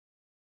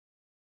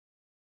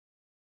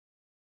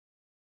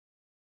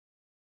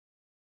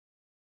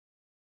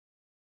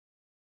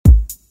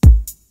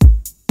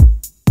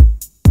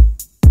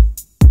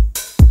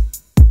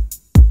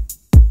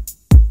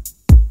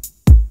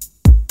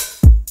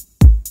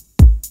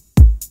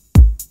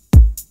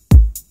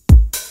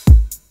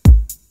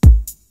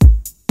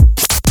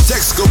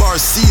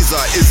Caesar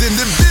is in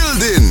the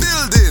building.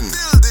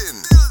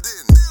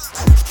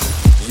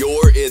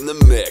 You're in the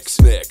mix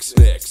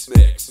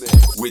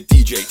with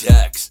DJ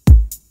Tex.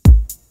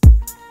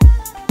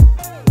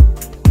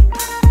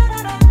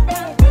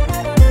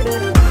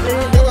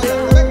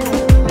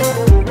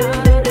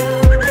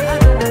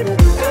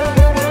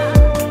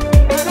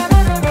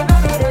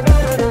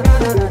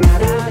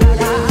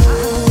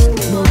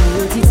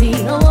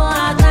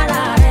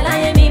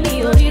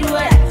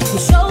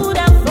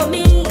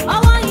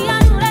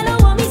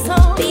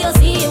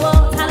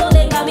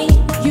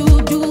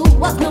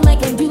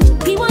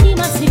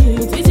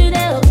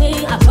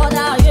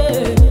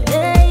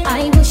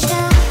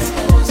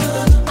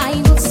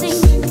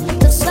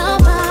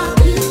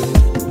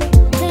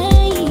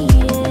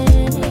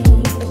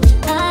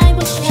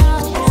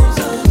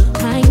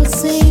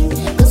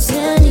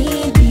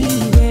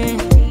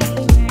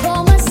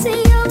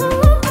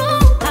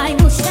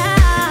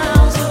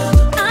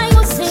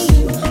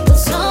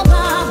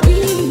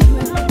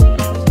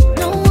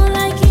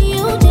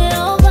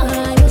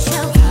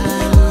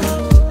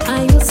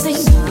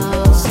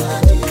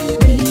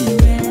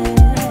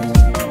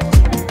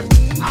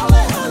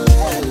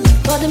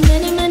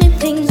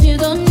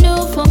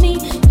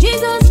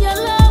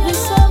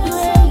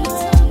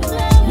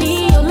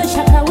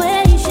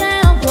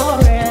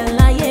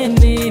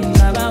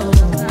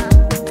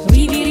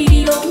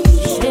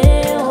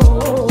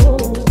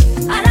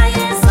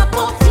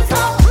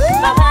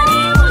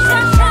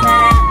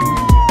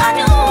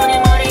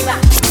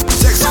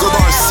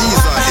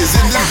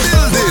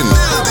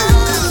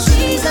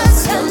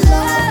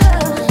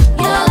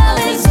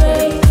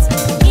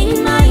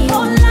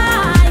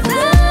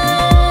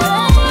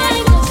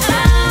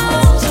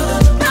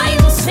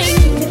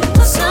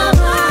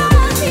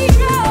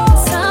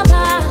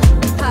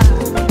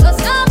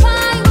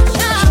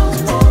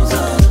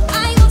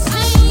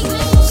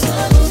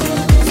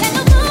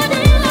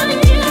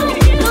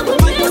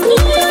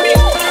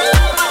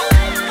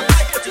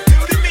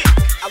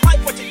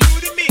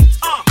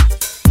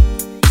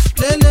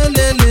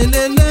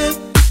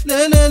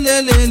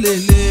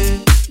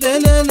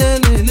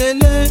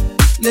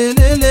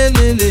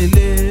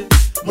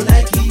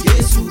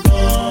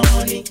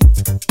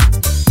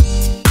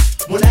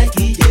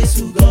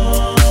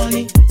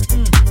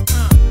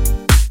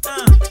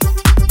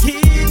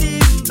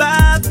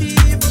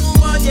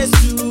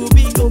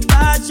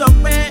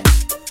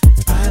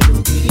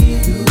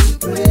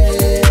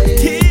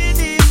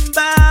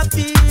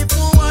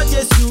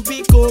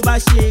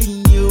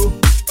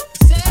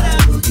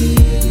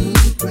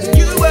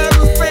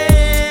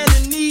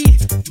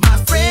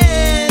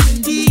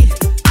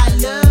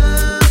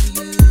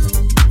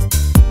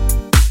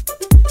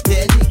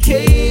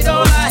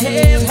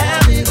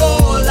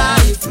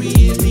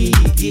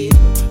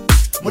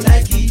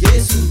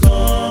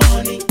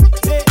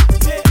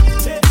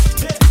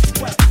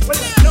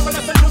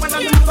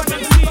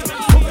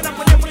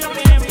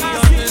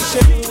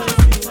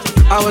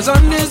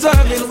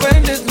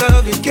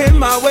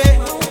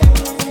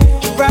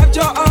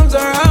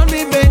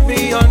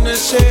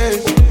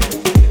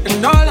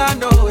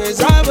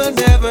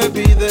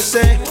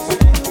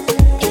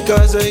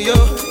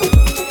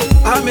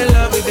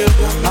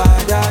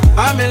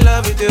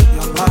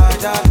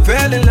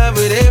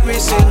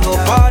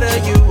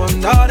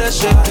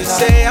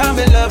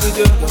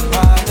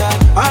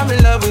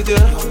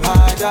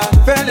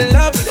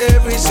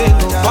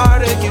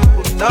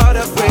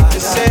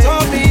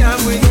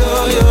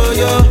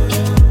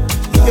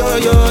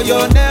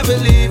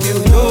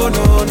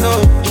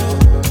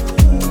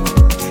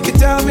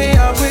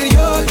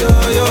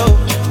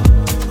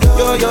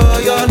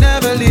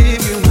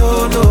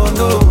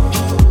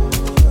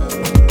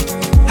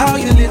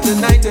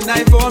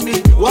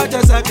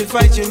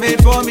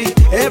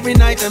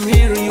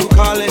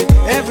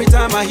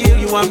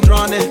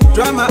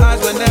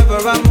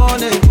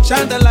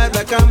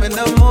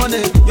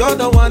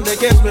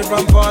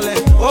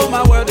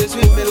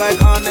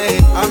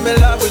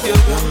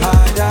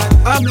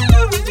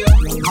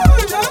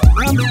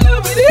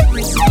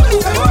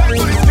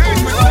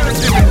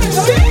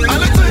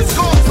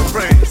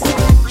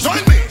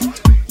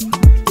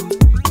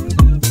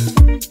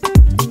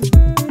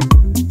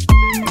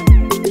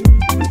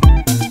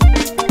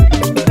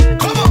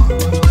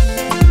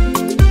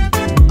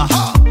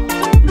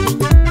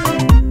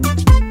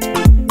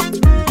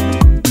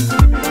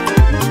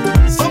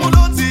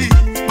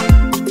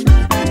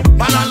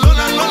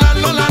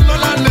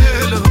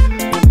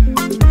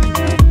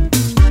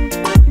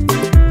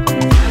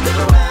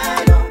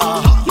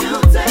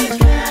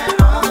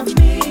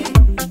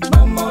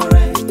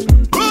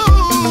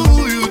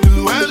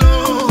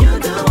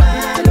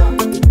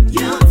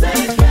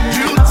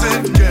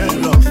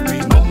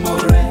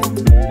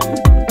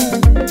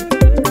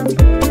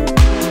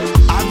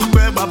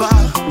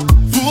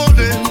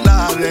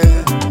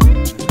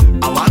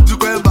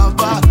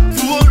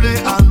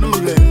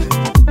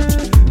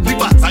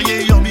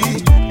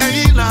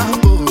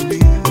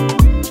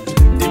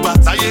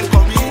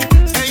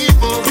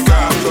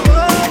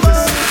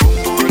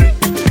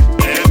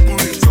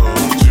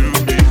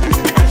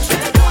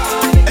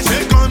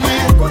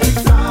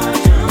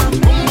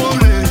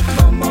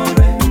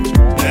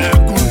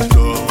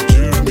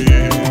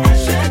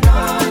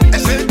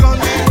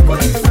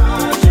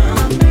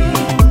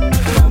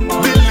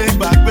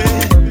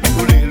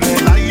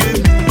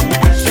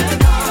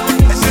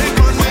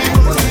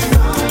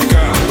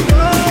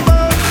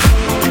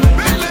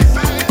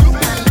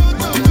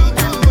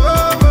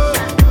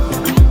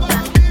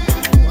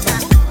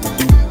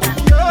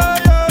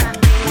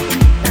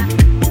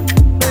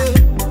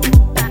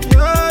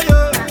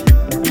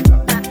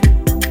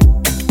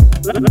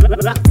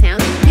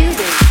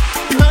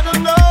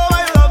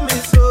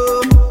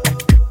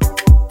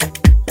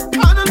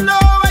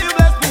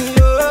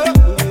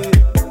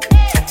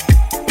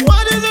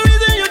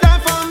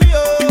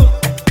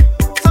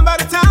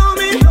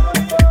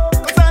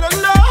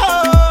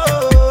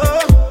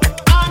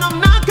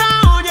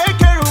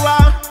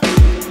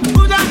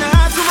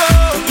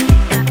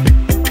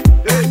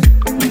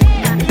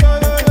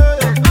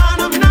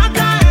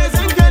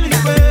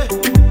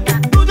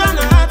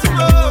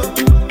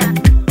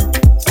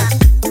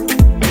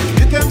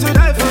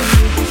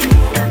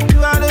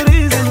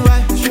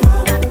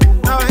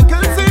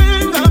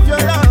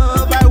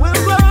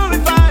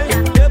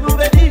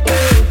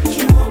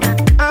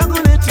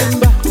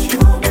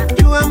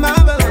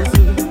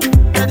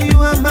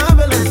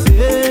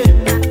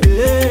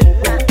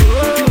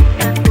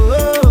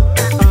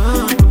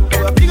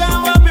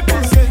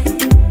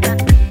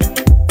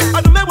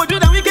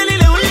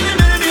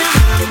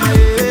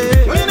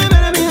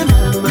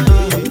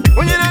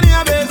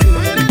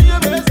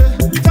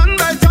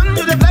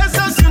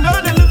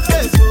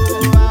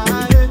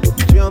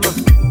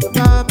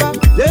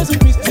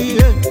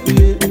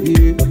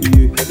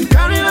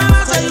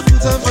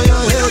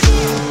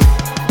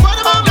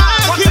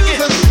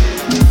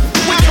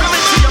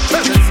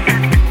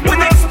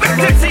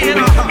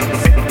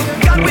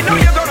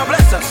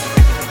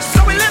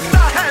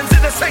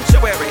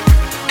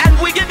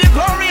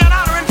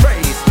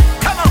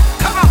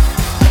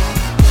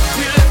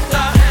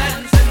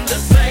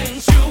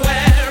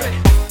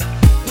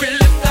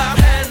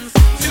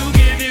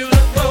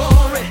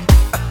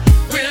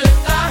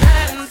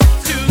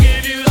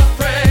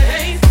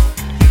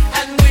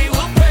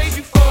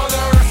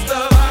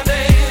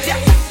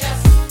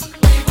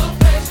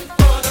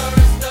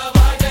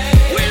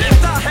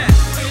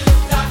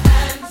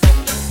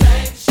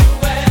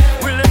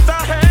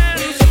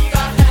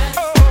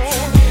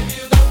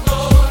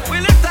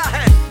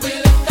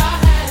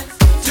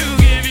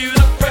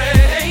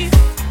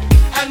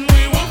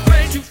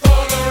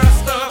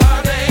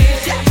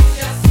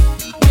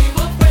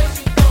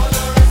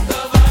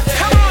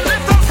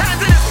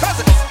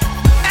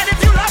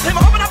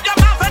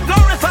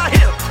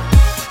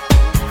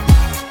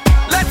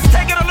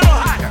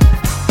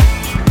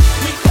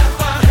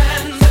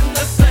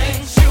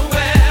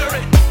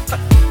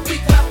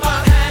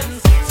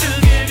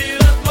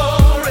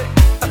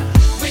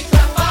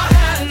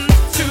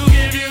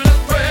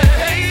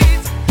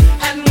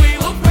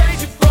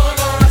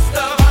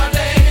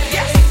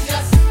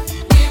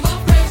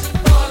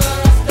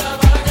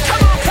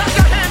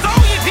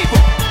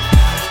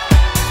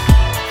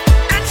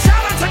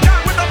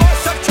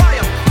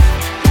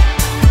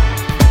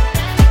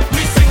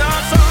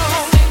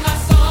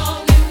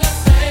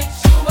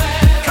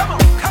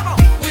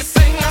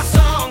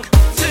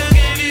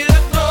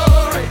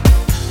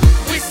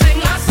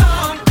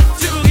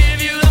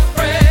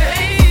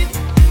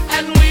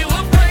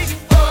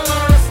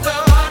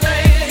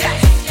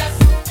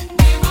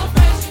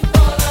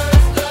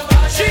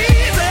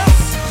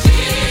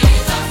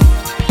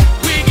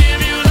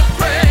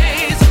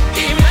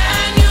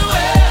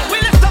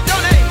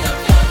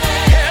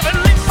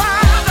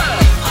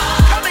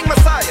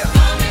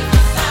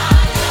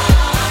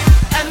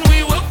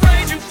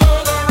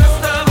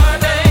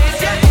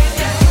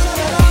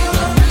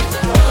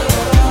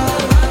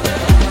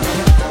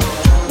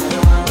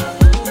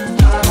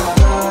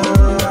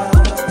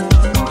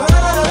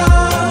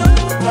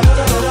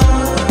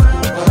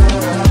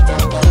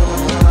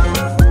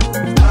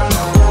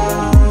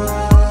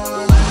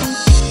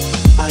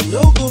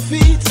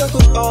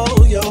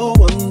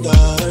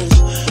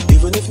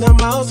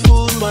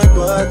 mouthful, my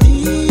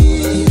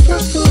body.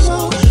 First of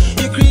all,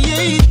 you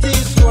create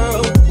this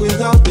world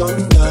without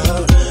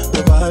blunder.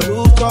 The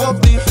Bible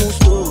talk the full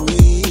story.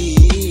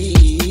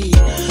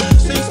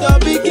 Since the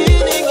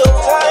beginning of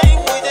time,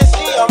 we dey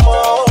see a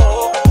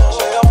more.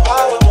 Share your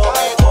power,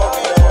 glory.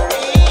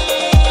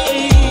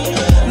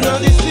 Now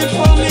this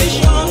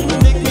information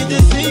make me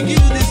dey sing you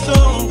this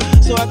song,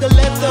 so I can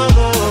let them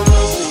know.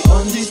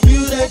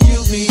 Undisputed, you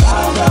be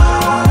Father.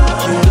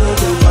 You know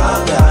the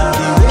Father.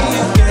 The way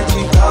you get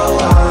the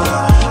power,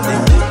 they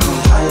make me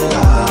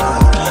higher.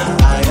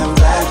 I am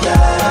glad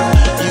that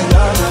you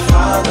are the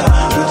Father.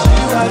 With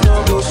you I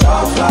don't go so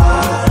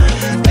far.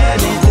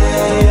 Any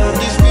day,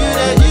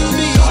 undisputed, you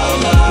be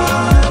Father.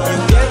 You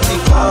get the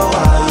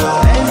power. Your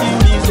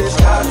enemies they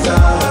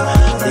scatter.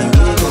 They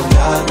will go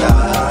gaga.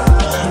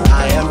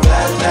 I am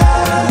glad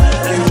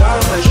that you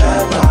are my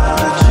shepherd.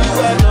 With you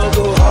I don't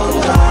go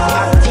hunger.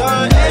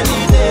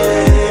 Any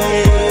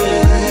day.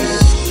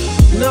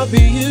 Now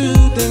be you,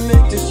 they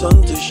make the sun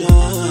to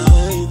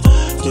shine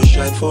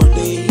for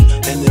day,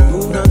 and the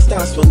moon and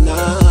stars for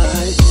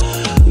night.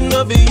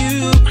 Now be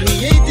you,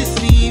 create the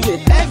sea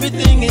with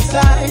everything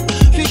inside.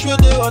 Fish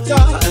with the water,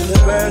 and the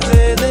birds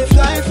they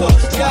fly for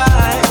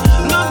sky.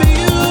 Now be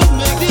you,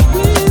 make the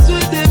breeze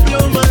with they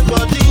blow my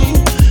body,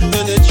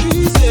 and the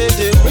trees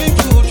they bring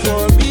food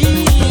for me.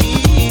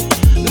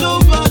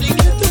 Nobody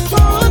get the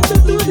power to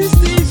do these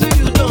things that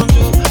you don't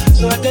do,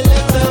 so I can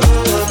let them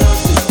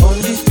know.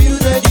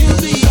 Undisputed, you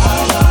be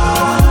power.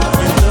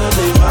 You know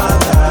they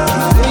matter.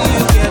 Say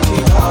you get the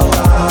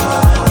power.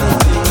 They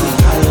take me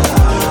higher.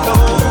 Oh,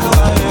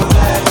 I am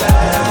glad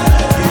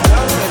that you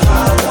got the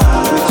power.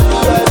 With you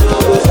I do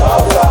this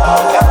all far.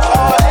 That's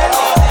all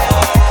any day.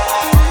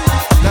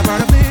 Now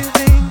part of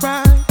living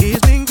right is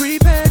being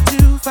prepared to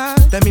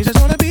fight. That means there's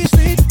gonna be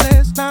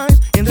sleepless nights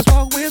in this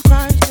walk with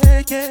Christ.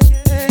 Yeah, yeah,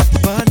 yeah.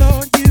 But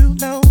Lord, you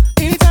know,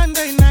 anytime,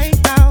 day, night,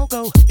 I'll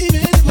go.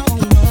 Even if my own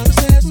mother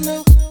says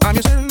no, I'm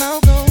your certain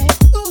I'll go.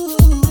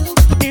 Ooh,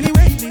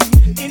 anyway you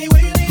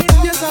lead,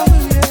 yes I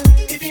will,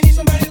 yeah. If you need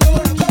somebody,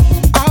 Lord,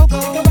 I'll go.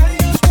 If nobody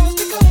else wants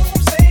to go,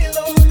 say it,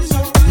 Lord, it's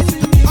all right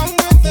with me. I'm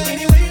with it.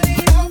 Anyway you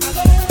lead, I'll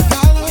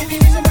follow. If you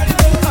need somebody,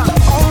 Lord,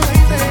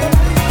 always there.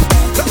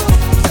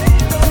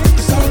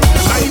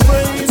 My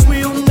praise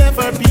will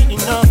never be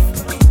enough.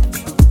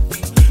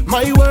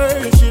 My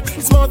worship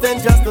is more than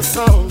just a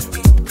song.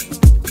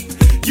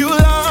 You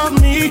love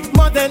me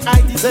more than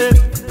I deserve,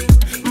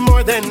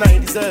 more than I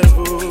deserve.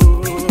 Oh.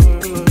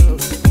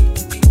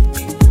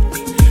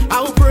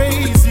 I'll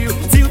praise you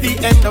till the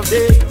end of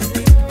days.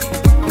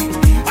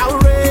 I'll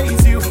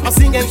raise you, I'll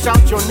sing and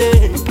shout your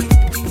name.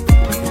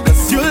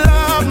 'Cause you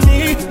love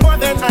me more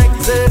than I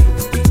deserve,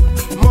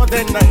 more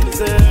than I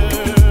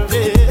deserve.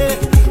 Yeah.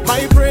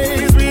 My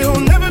praise will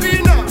never be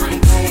enough. My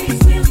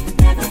praise will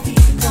never be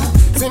enough.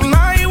 See,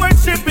 my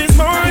worship is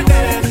more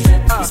than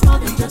It's more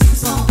than just a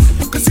song.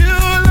 'cause you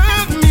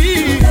love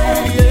me,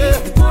 yeah,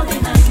 More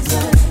than I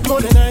deserve.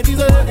 more than I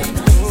deserve.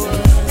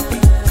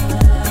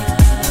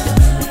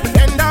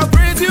 And I'll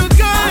praise you,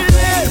 God,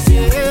 yeah.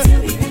 Till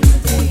the end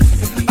of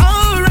days.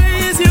 I'll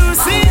raise you,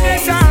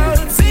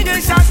 sing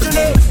and shout your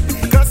name.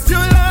 'Cause you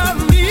love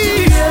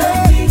me,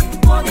 yeah,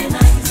 More than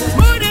I deserve.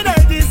 more than I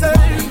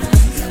deserve.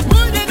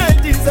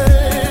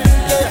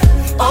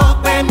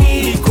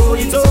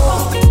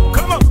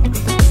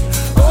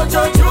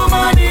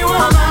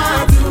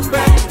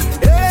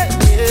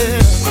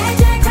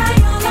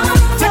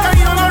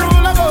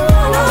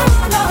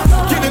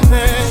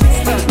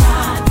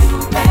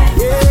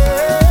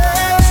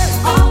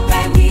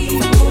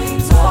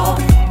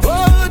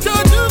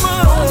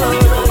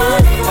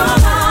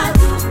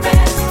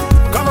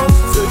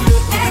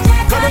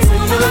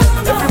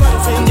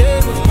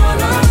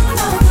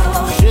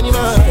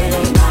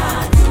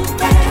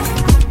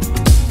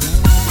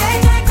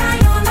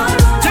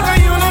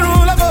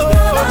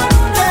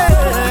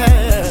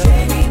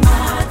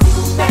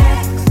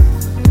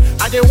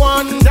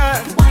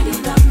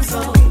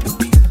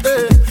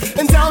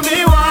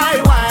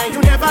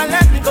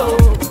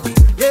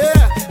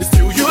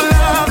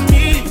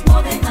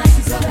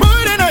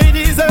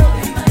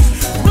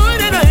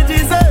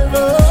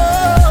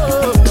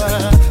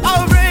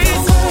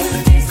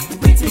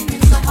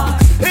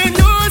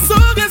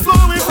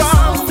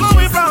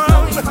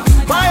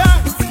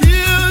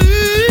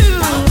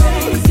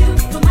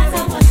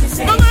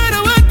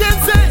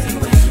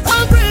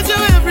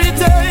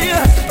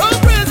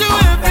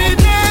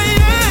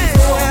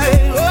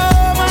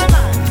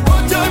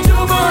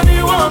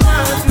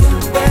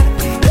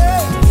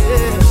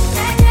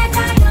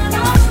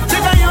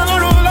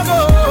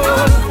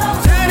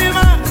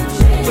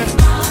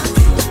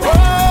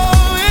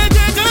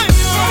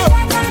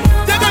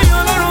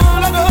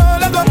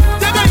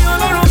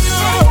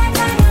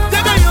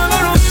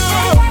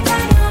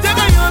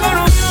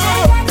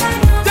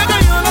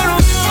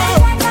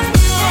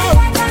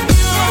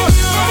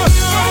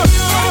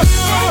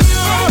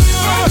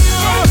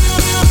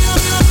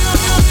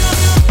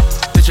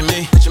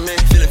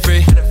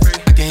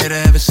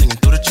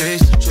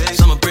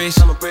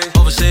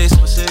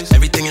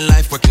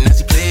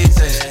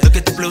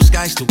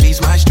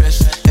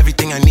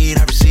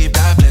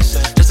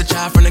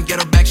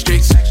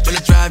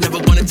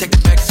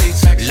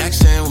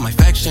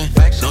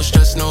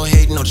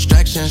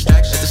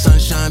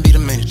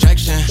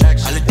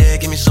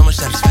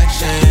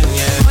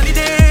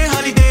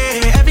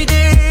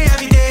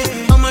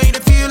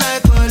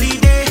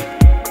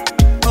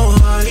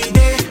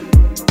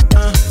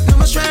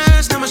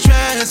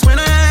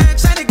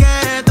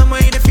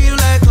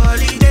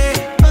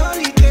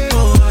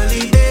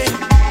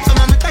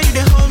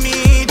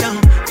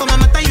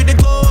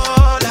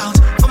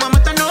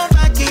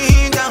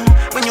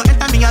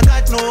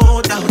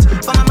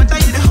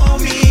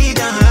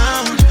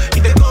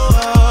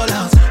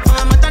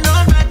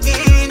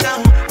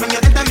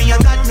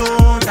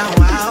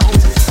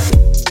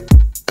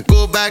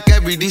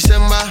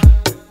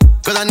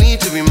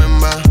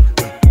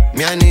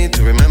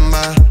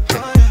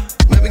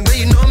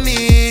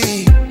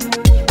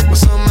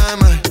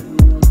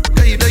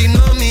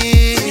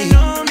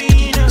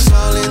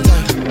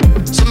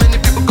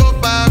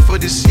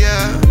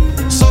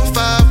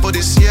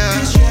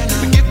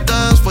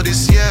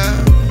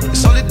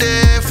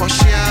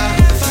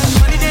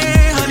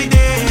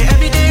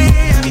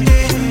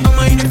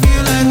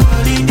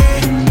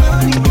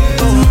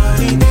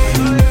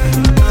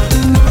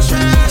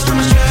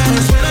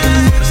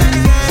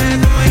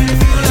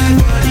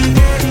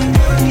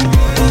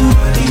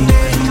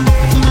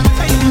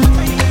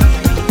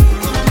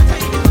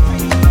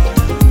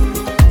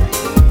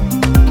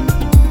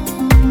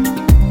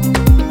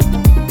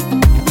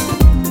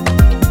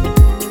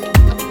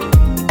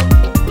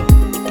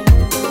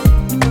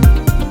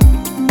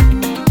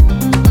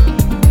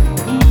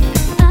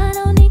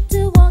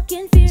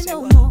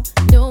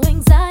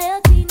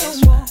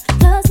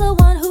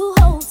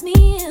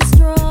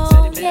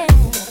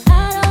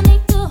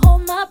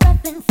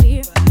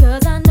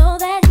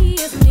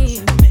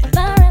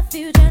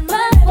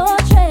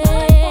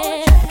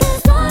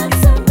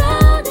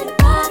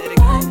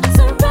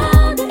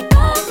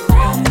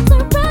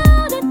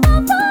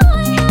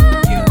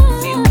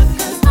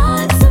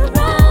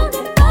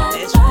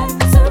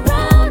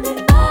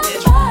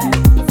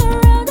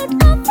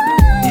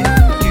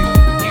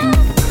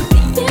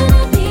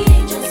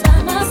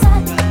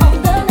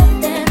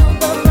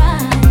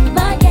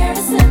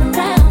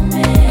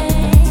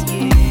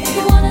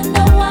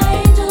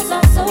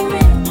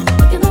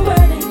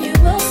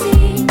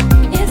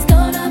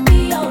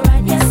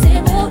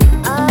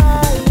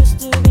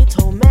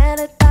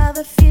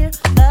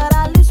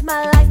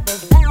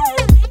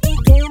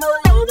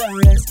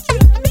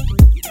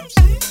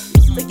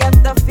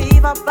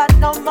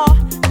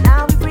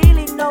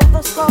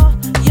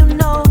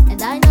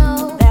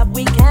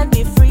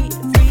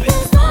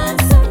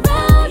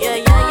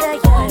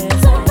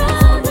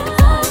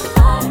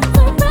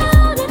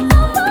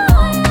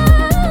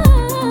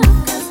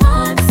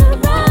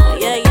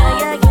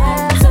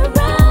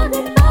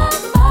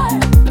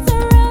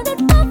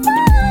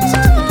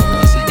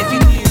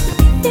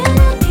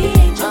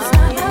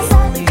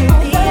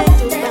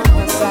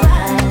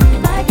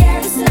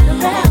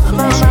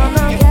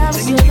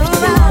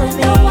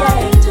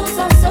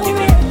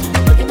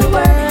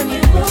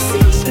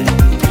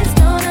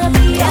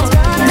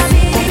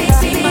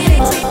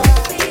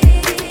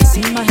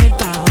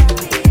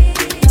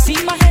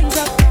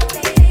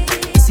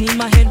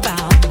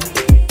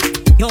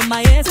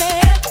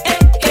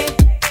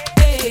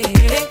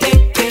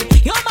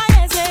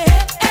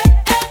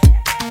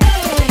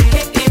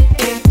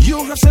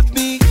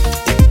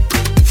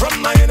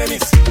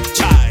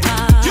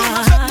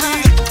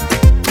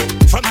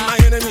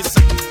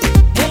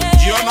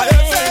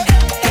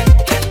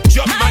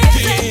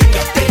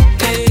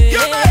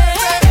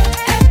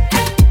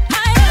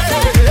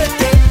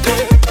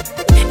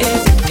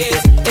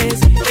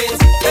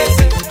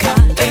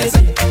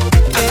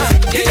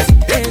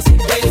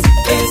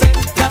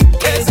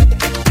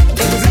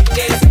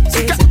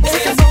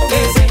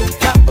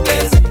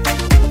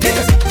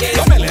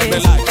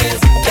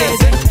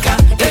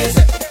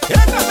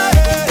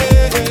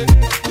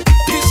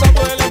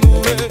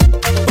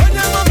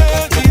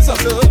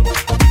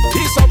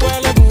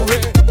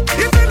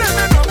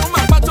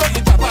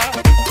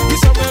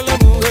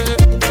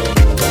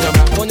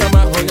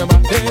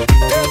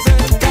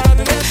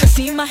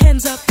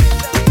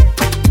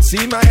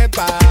 See my head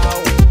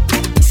bow.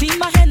 See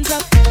my hands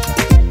up.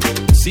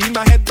 See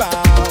my head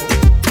bow.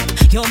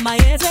 You're my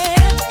head.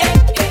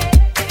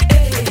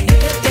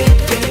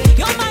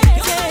 You're my head.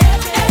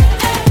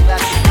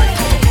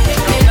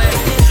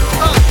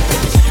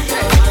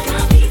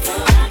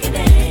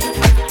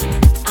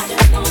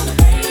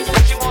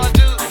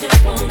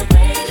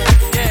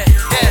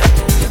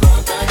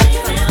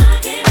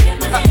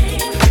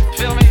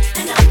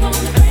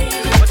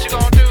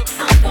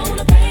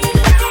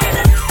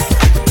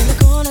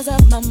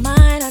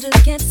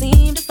 Can't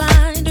seem to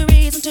find a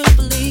reason to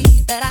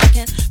believe that I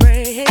can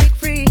break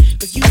free.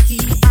 'Cause you see,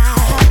 I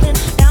have been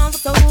down for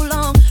so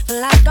long,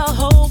 feel like all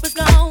hope is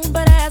gone.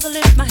 But as I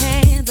lift my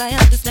hands, I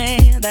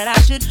understand that I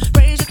should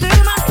praise you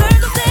through my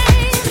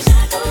circumstance.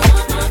 Shackles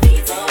on my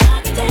feet so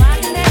I can dance.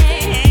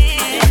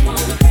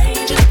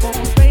 Just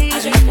wanna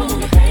praise you.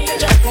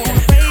 Just wanna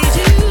praise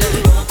you.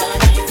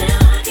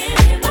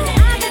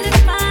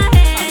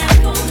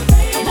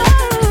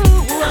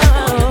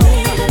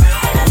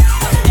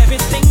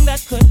 Everything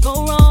that could go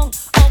wrong,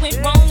 all went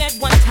wrong at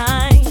one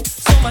time.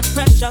 So much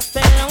pressure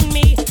fell on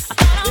me. I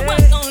thought I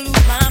was gonna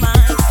lose my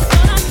mind.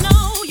 But I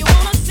know you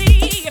wanna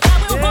see if I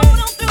will hold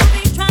on through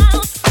these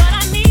trials. But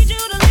I need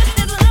you to lift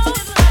this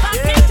load. I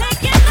can't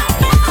take it no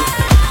more.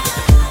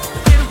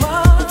 It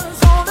was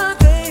on a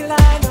day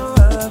like no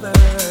other.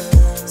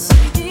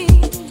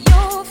 Seeing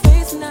your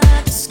face and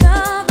I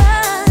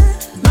discovered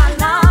my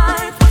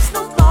life was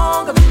no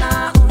longer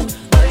my own,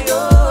 but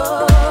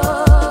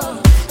yours.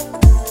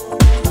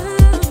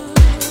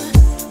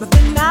 But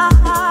then I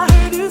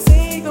heard you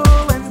say, go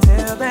and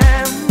tell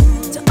them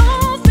to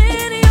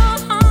open your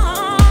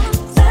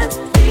arms and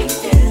be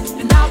in,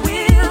 and I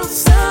will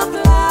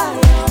supply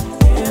your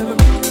every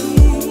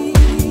need.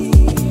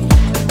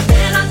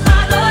 Then I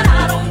cried, Lord,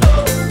 I don't know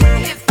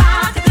if I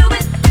can do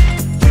it.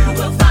 You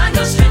will find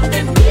your strength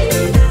in me.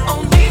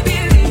 Only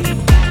believe.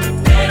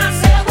 Then I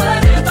said,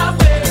 what if I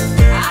will?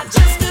 I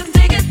just couldn't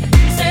take it.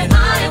 Said, I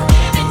am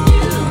giving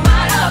you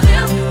my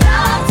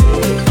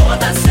ability for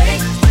the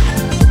sake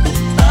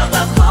of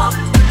the call.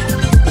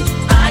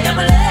 I am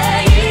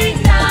laying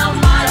down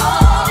my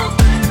all.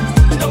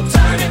 No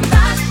turning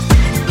back.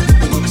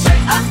 Moving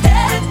straight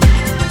ahead.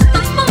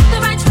 I'm on the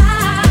right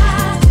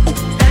track.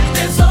 And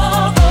it's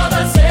all for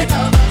the sake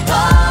of the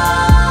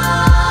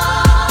call.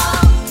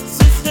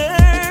 Sister,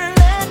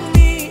 let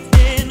me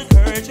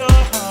encourage your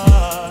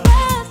heart.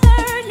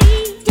 Brother,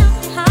 leave your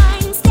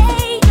behind,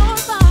 stay your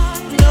far.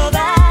 Know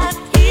that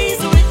he's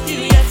with you,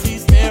 yes,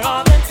 he's there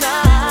all the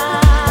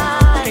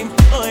time.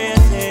 Oh,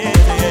 yes, yes,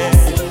 yes.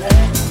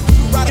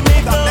 Right, You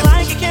may feel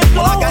like you can't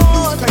go well, I got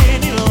news on for you.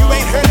 any You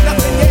ain't heard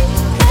nothing yet.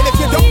 And if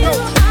you don't know,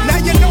 now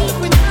you know.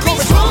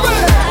 Glory, glory.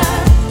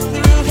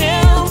 Through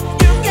him,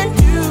 you can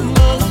do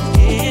most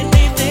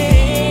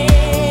anything.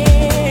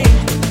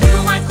 You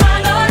might cry,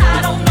 Lord,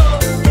 I don't know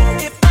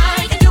if I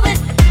can do it.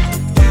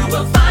 You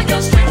will find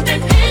your strength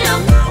in him.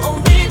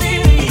 Only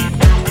believe.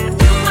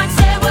 You might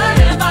say, what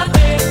if I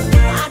fail?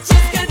 I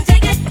just can't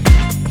take it.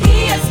 He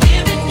has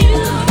given you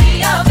the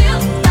ability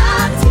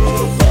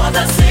for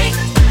the sake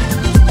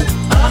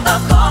of the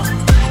call.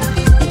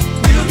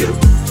 Will you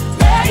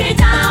lay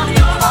down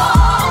your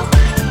all?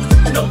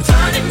 No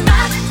turning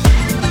back.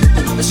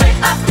 The shape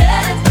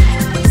ahead.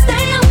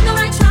 Stay on the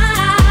right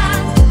track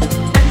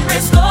and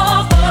restore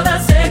for the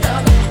sake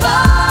of the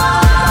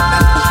call.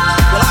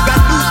 Well, I got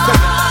news for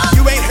you.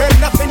 You ain't heard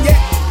nothing yet.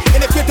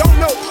 And if you don't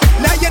know,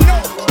 now you know.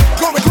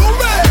 Glory,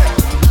 glory.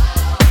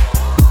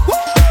 Woo!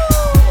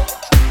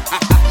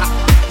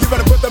 You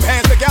better put them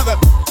hands together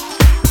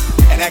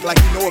and act like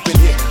you know up in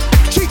here.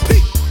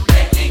 GP.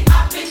 Lately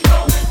I've been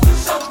going through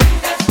something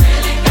that's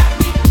really got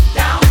me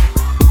down.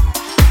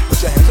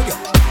 Put your hands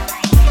together.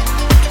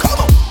 Come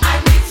on. I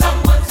need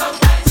someone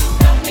sometimes to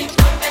help me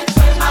come and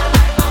turn my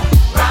life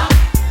around.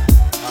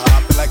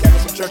 I feel like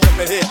having some church up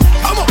in here.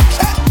 Come on,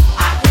 chat.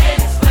 I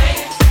can't explain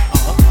it.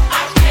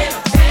 I can't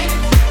obtain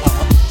it.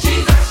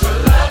 Jesus, your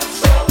love is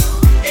so,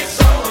 it's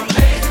so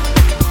amazing.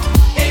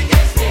 It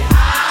gets me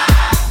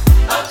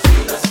high up to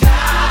the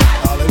sky.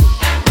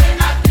 Hallelujah. And when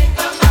I think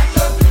about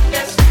your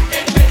goodness,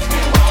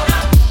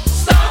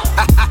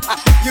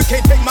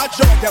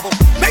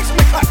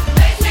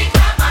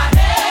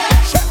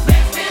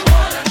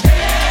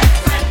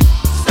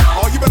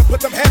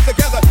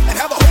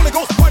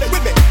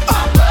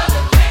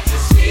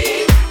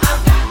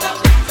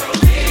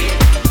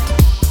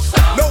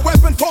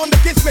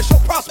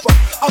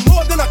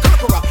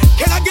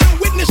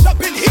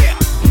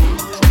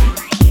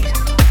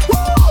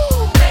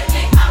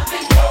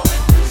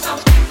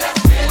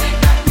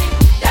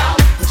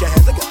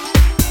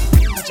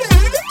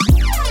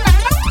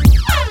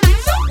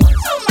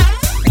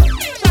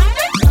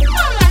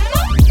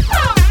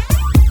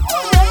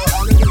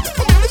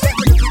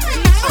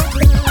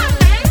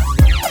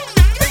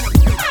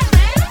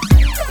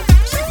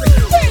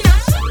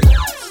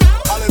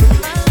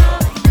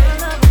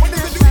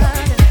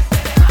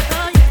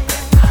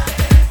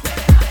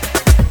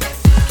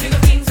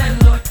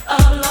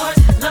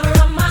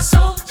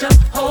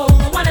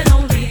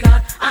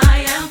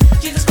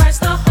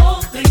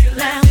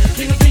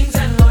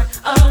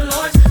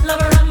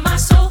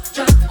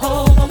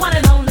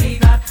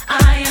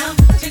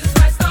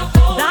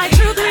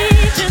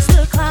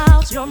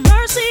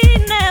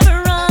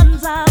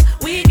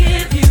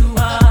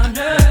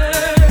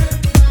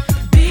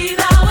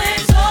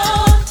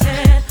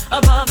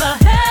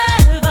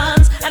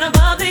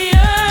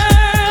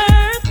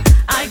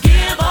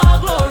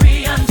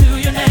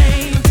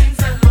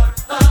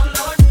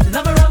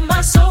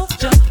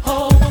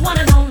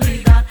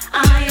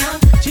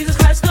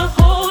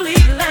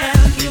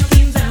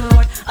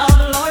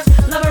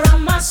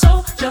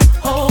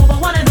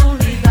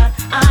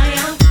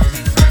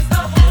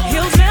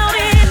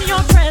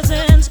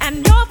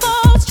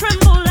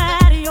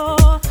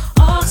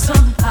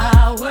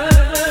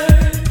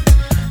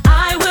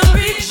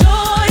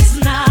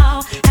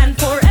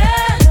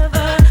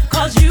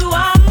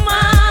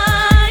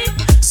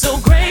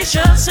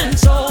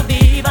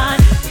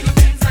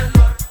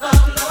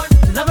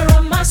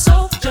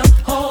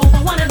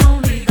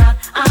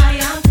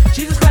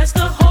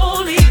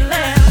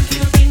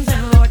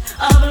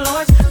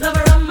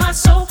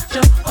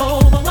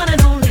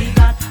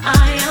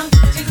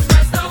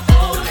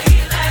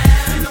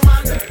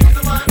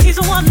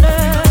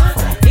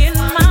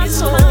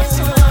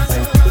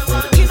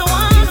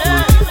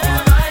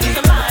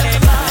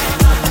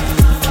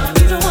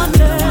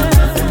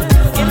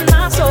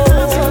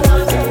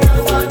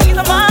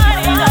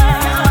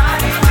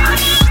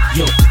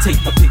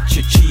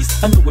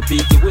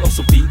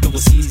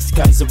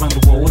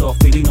 world or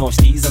feeling off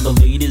steez and the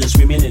lady that's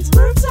screaming it's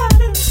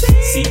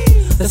see,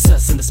 that's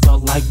us in the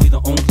spotlight, we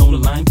the own on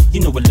the line.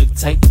 You know we look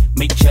tight,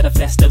 make cheddar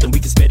faster than we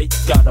can spend it.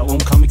 Got our own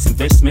comics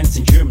investments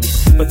in Germany.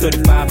 But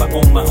 35 I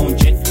own my own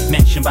jet,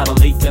 mansion by the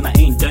lake and I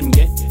ain't done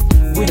yet.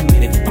 Wait a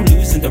minute, I'm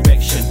losing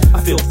direction.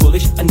 I feel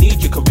foolish, I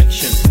need your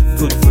correction.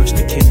 Put first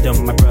the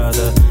kingdom, my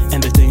brother,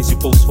 and the things you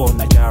boast for,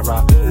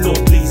 Nigeria.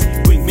 Lord, please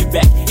bring me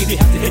back. If you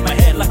have to hit my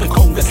head like a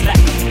conga slack.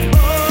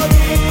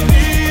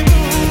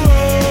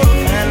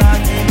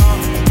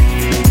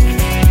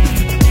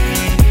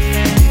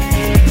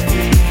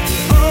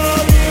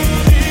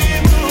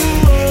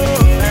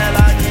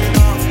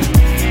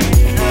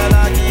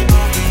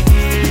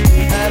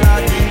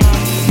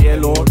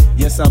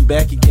 Yes, I'm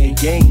back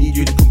again. Need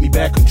you to put me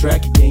back on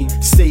track again.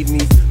 Save me,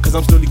 cause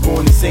I'm slowly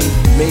going insane.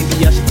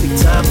 Maybe I should take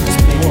time to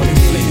spend more and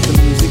play the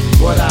music.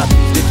 But I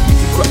abused it,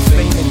 music corrupt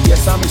fame, and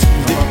yes, I'm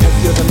excused it.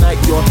 Every other night,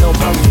 your help,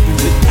 I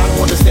refuse it. I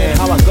don't understand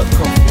how I got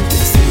confused.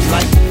 It seems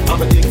like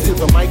I'm addicted to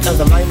the mic and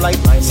the limelight.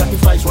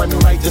 Sacrifice rhyming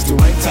right just to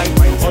rhyme tight.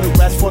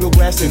 Autographs,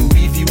 photographs, and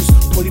reviews.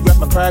 Polygraph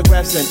my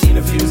paragraphs and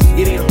interviews.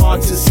 It ain't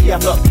hard to see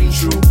I've not been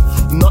true.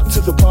 Not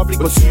to the public,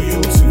 but to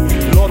you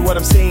too. Lord, what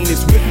I'm saying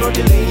is with no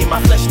delay in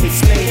my flesh needs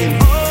staying.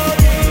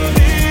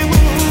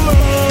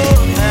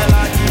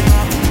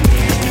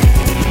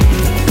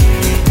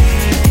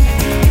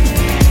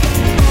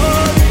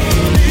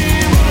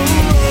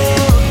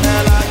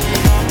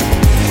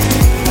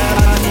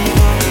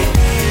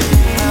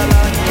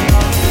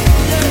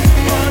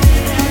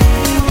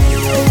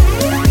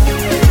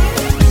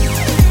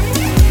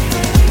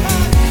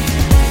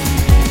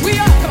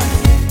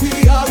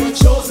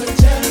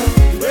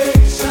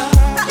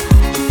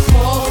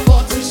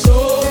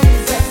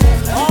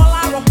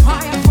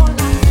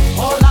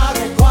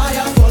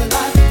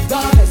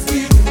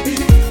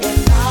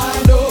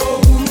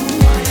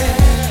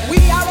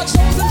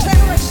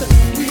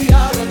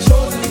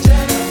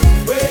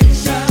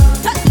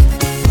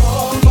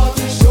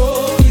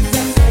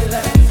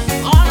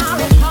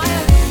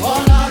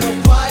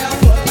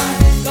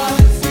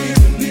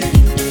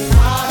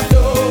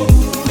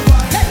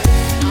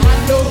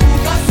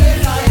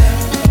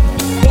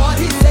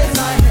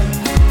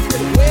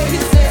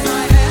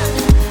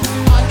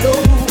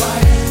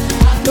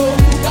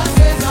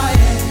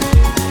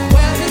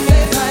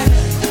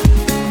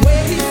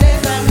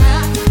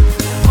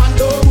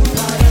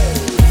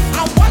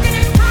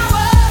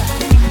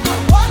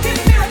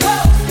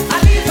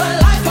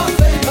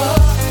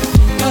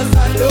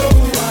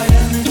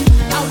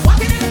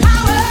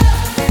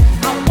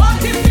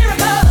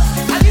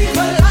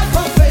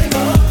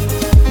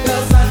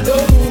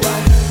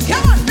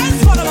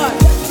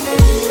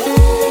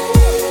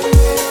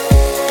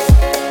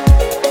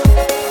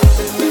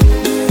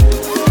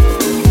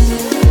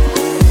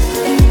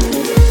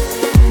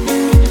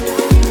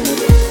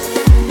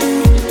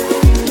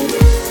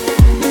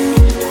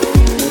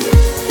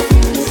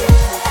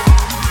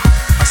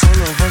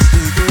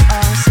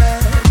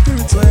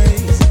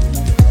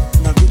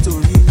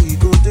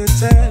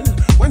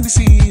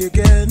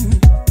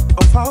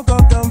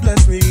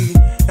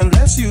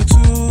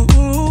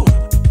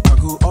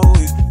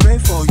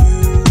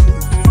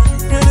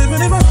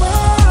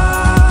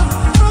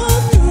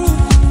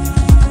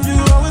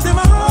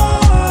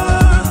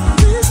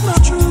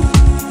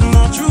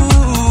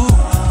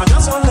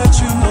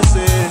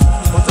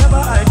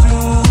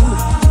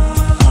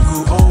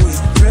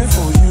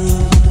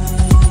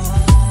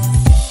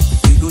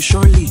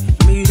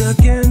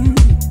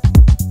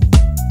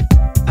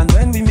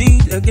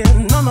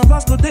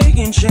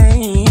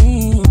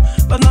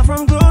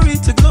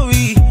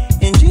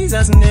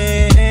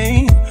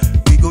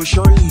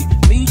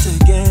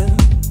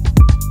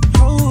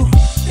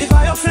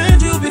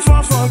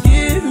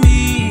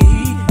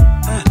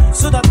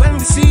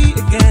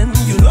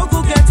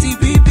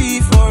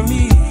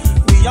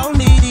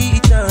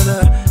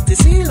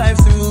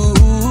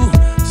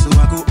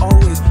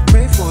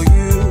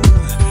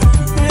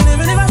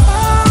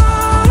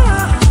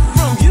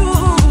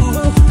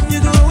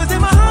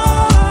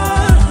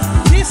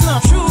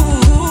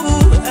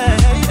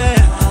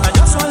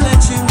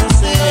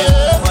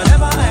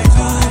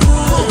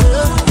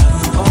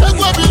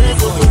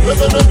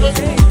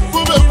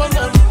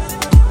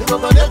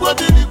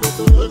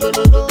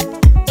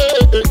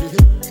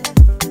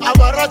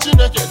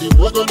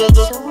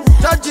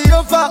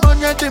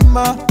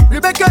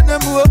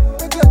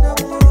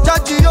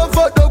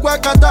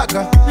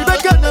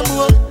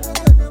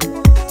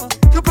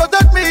 You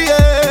protect me,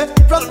 yeah,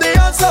 from the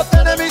hands of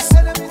enemies.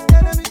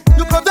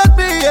 You protect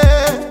me,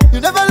 yeah. You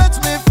never let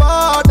me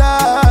fall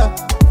down.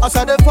 As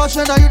I dey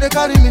function, now you dey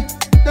carry me.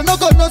 They no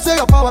go no say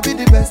your power be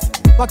the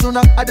best, but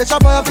tonight I dey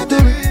shout for your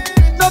victory.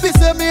 No be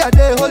say me I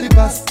dey holy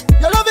pass.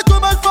 Your love is too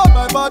much for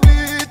my body,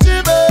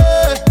 Chime.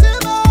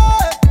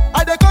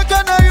 I dey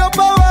conquer now your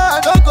power, I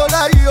don't go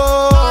lie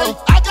yo.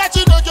 I got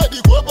you no get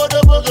the go.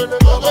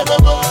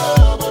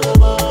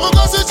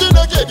 Ugo si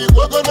Chineke the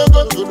go.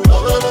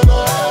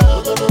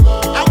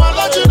 I want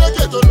let you no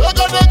get the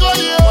go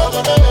yo.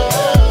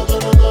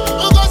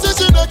 Ugo si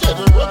Chineke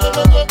the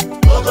go.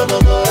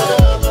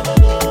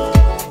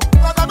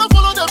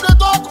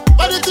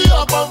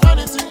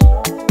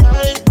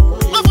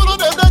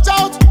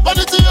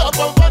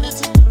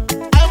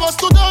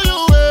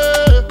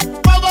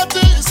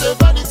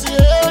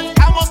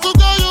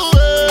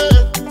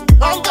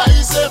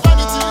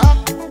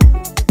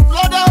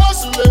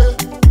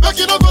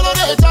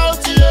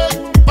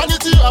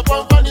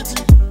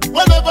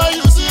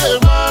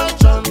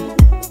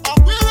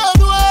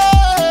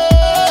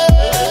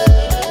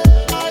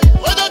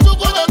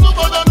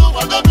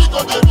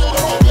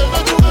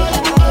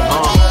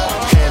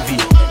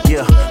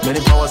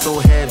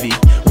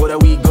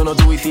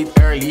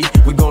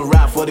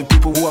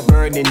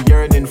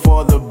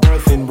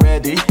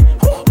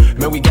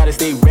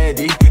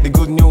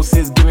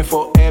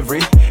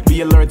 Be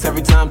alert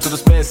every time to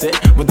dispense it,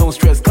 but don't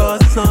stress, cause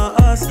it's not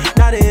us,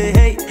 now they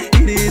hate.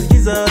 It is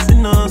Jesus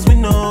in us, we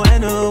know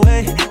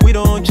anyway. We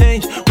don't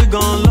change, we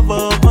gon' love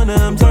up on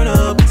them, turn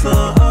up, it's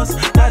not us,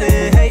 now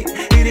they hate.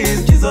 It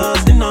is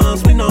Jesus in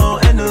us, we know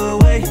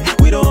anyway.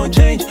 We don't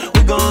change,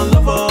 we gon'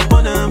 love up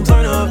on them,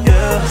 turn up,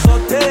 yeah.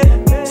 SOTÉ,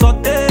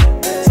 SOTÉ,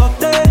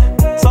 SOTÉ,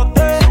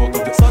 SOTÉ,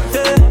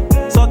 SOTÉ,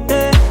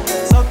 SOTÉ,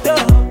 SOTÉ,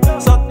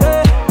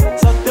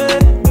 SOTÉ,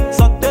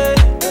 SOTÉ, SOTÉ,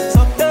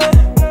 SOTÉ,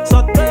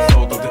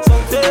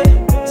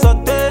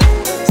 SOTÉ,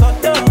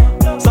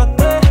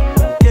 SOTÉ,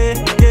 yeah,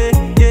 yeah,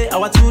 yeah.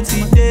 Our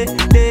tutti, day.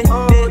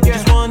 We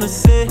just wanna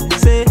say,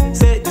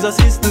 Jesus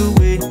is the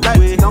way.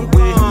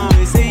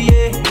 Say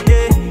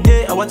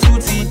yeah, our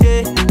tutti,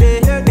 day. We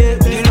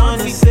just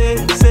wanna say,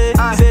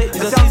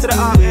 Jesus is the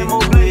way.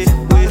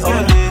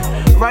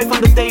 Right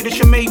from the day that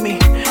you made me,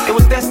 it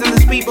was destined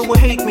this people would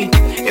hate me.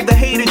 If they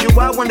hated you,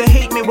 why wouldn't they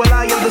hate me? Well,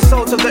 I am the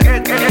salt of the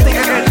earth. I'ma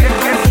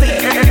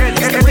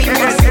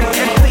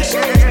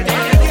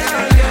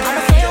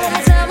say it one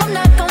more time, I'm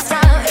not gon'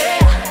 stop.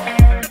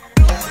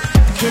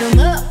 Hit 'em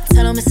up,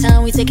 tell 'em it's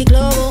time we take it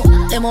global.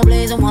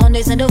 Limoblaze on one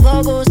day, send the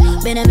vocals.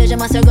 Been envision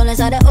my circle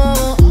inside the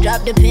oval.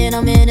 Drop the pin,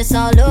 I'm in, it's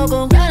all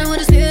local. Riding with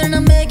the spirit and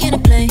I'm making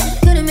it plain.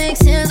 Couldn't make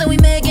sense, so we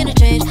making a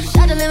change.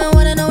 Not the living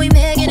wanna know we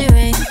making it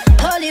rain.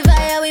 Holy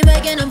fire, we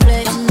making them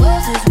play.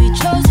 Moses, we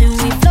chosen,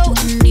 we float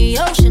in the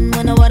ocean.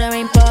 When the water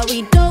ain't but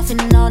we dolphin.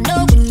 All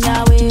know when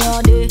Yahweh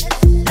all day.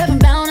 Heaven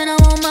bound and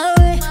I'm on my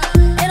way.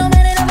 Ain't no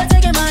man ain't ever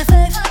taking my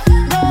faith.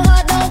 No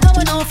heart, no come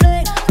with no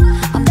flame.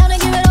 I'm down to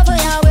give it up for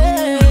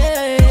Yahweh.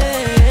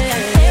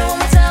 Say it one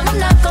more time, I'm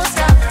not gon'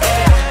 stop.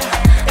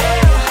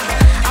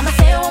 I'ma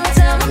say it one more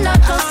time, I'm not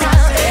gon' stop.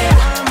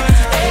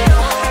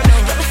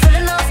 Got me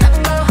feeling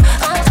unstoppable,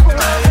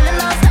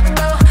 feeling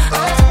unstoppable,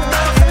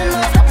 feeling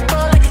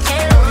unstoppable like a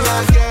candle.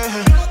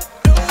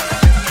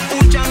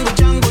 Ooh,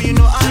 Django, you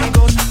know I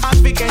goes.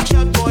 African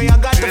shot boy, I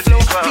got the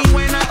flow. Me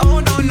when I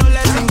hold on, no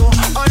letting go.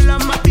 All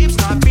of my peeps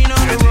not been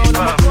on the road.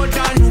 I'ma go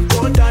down,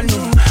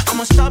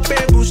 I'ma stop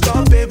it, boo.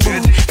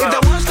 If they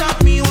won't stop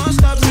me,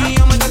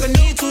 I'ma take a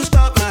need to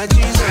stop my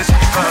Jesus.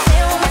 I'ma say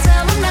it one more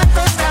time, I'm not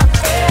gon' stop.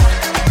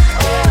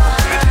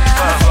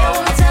 I'ma say it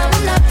one more time,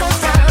 I'm not gon'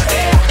 stop.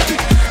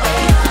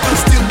 I'm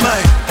still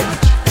mine.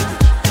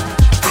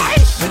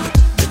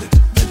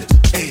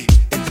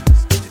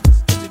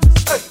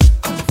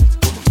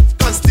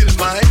 I'm still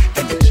mine.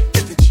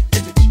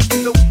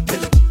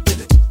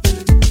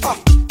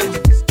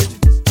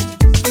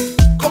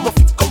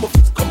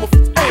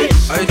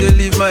 I dey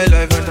live my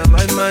life and I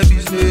mind my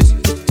business.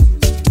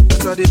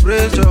 As I dey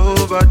praise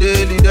Jehovah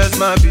daily, that's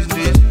my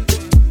business.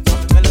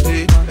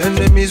 Hey,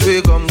 enemies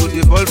wey come go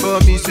dey fall for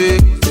me say,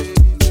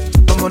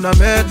 I'm on a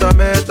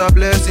meta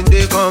blessing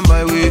they come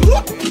my way.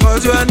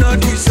 Cause you are not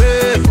the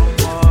same,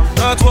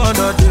 not one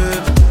of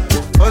them.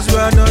 Cause you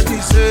are not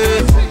the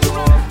same,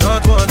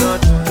 not one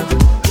of them.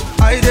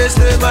 I dey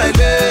stay my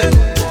lane,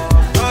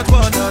 not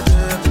one of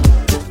them.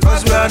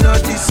 Cause we are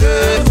not the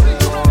same,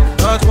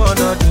 not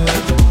one of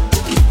them.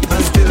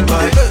 I'm still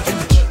my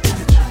energy.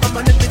 I'm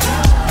an energy.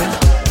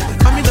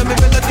 I'm in the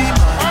melody.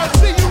 I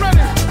see you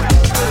ready.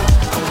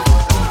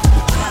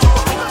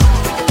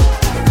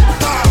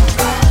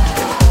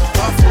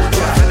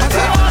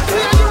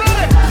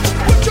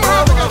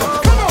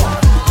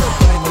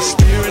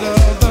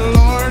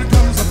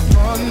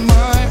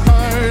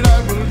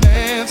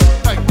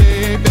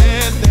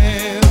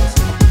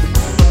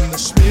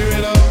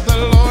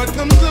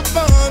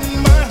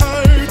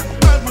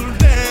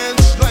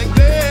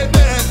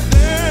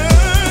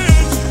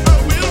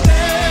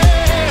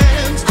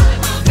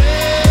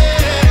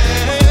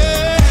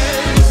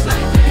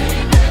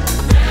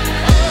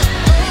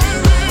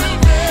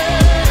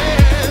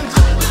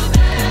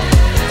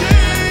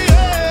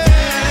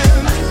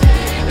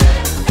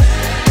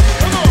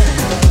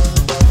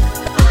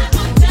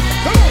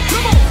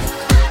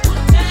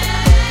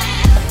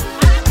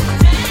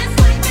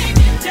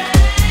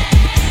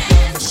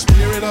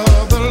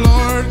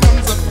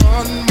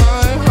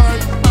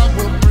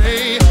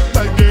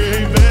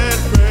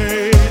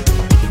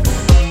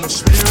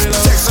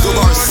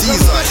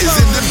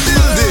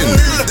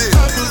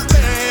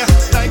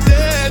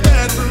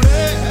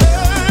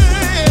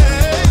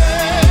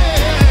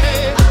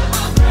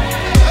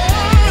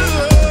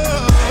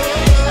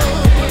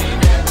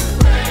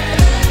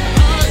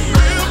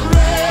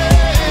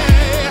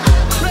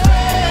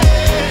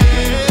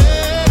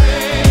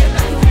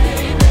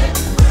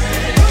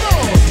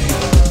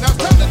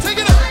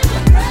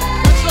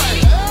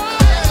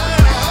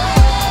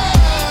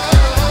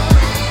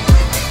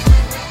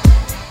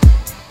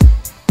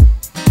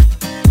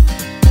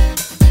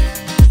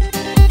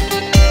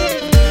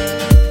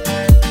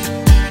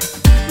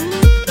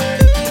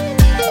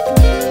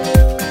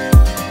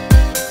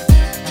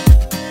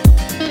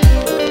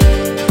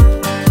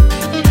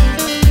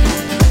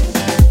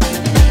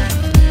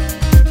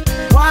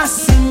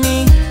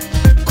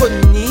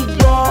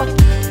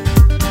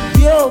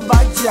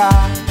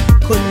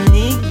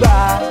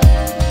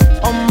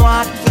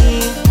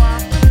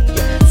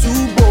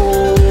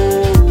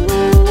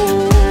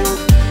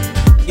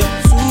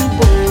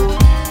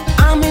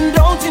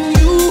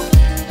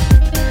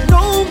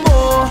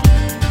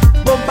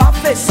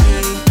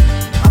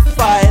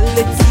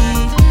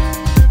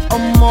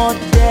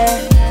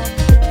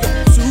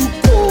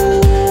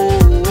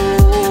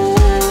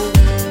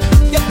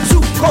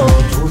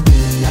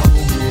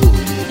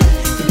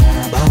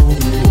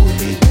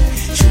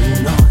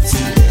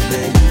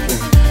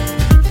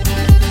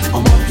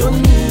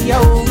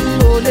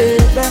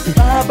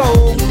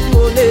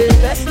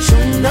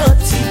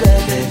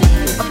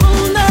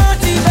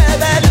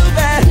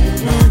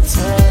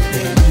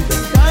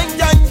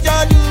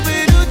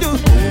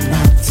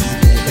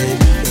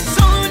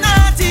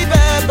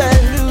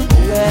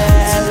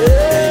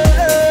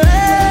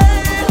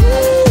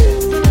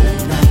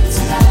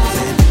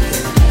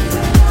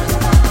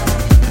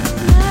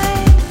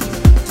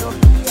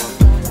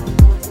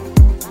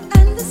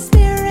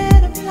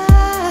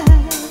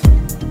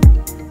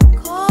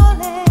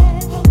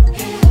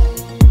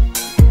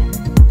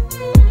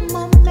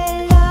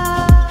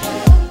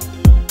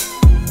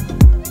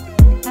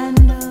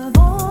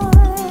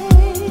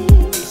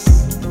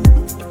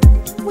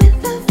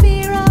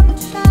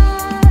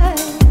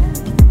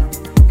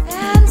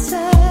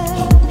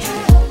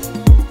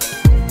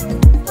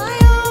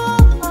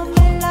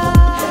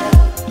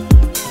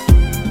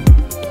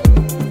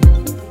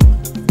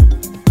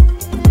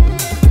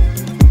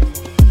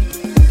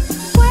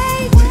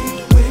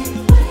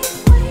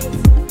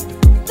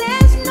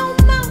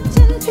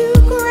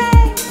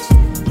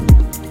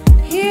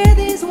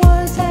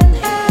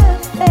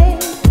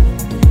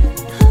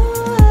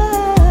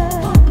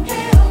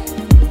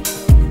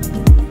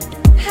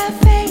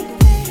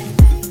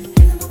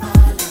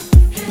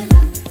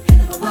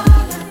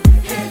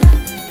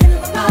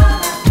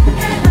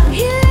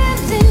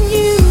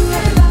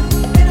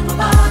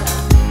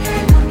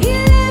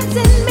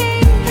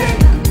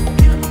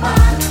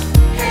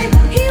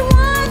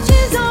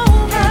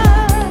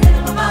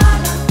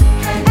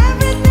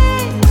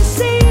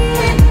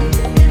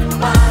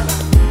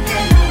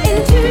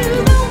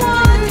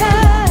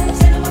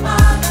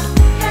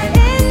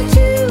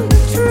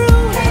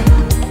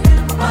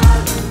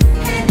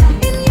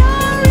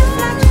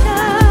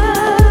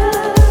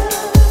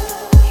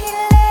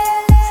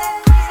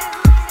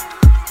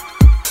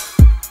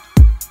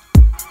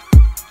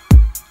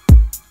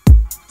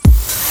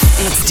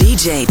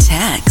 DJ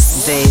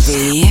Tex,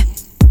 baby.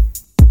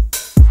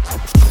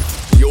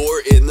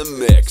 You're in the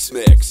mix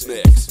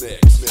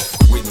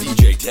with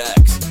DJ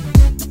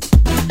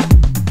Tex.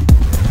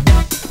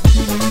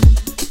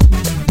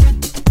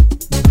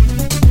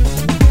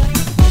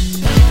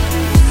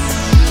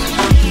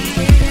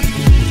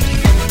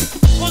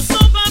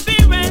 Kos'oba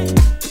Bire,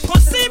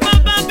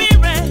 Kos'oba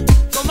Bire,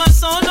 como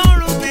sono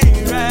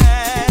Bire.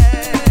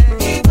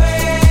 Igwe.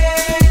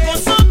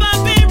 Kos'oba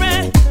Bire,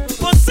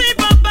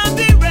 Kos'oba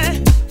Bire,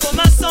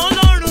 como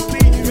sono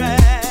Bire.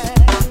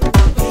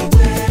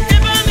 Igwe.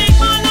 Eba mi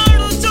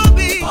koloro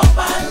Tobi.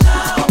 Oba ńlá,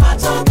 ọba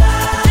tó ga.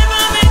 Eba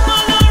mi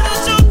koloro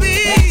Tobi.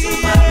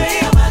 Ètùmàrè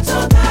ọba tó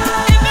ga.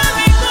 Eba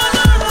mi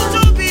koloro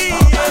Tobi.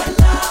 Oba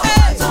ńlá,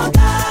 ọba tó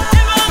ga.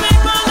 Eba mi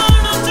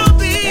koloro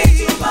Tobi.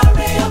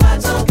 Ètùmàrè ọba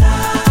tó ga.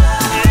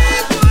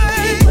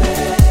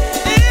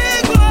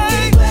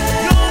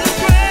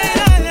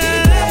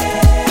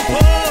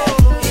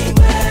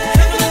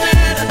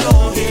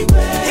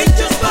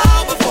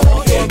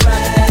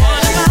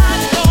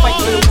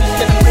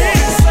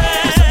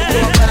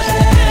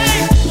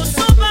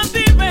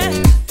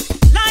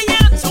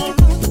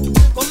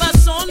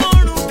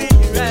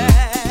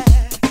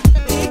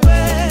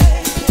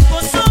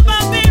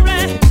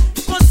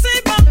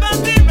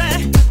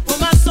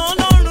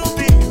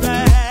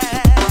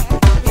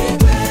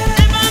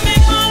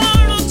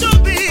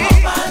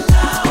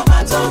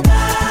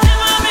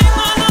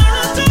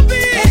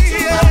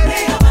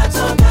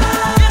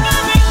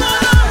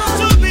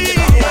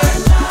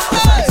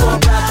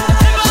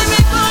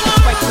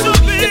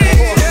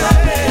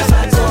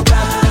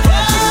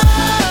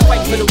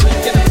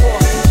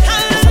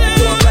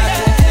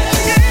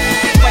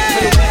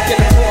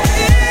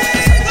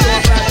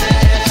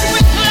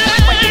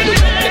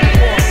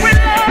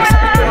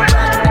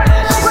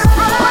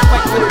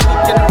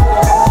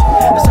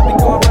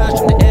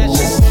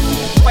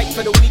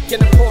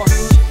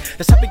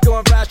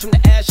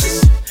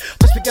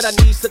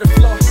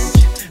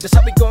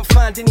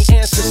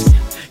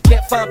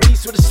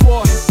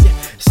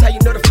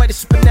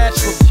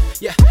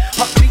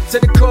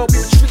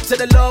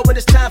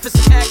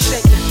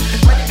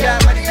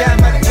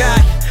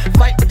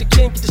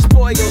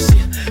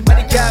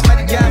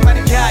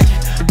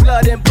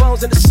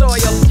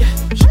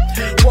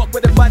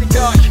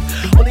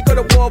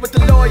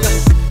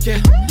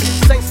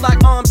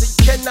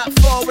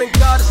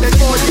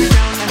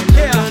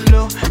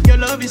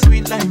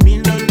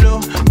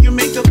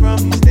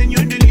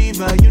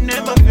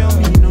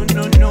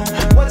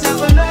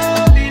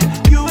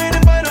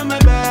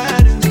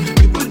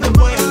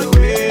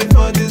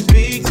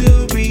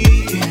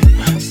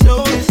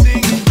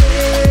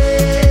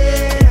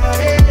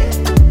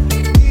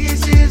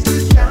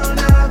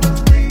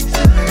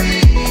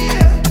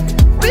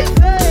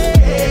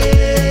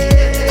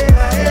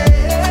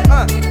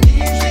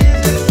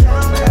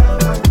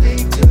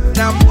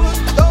 Now put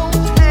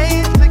those hands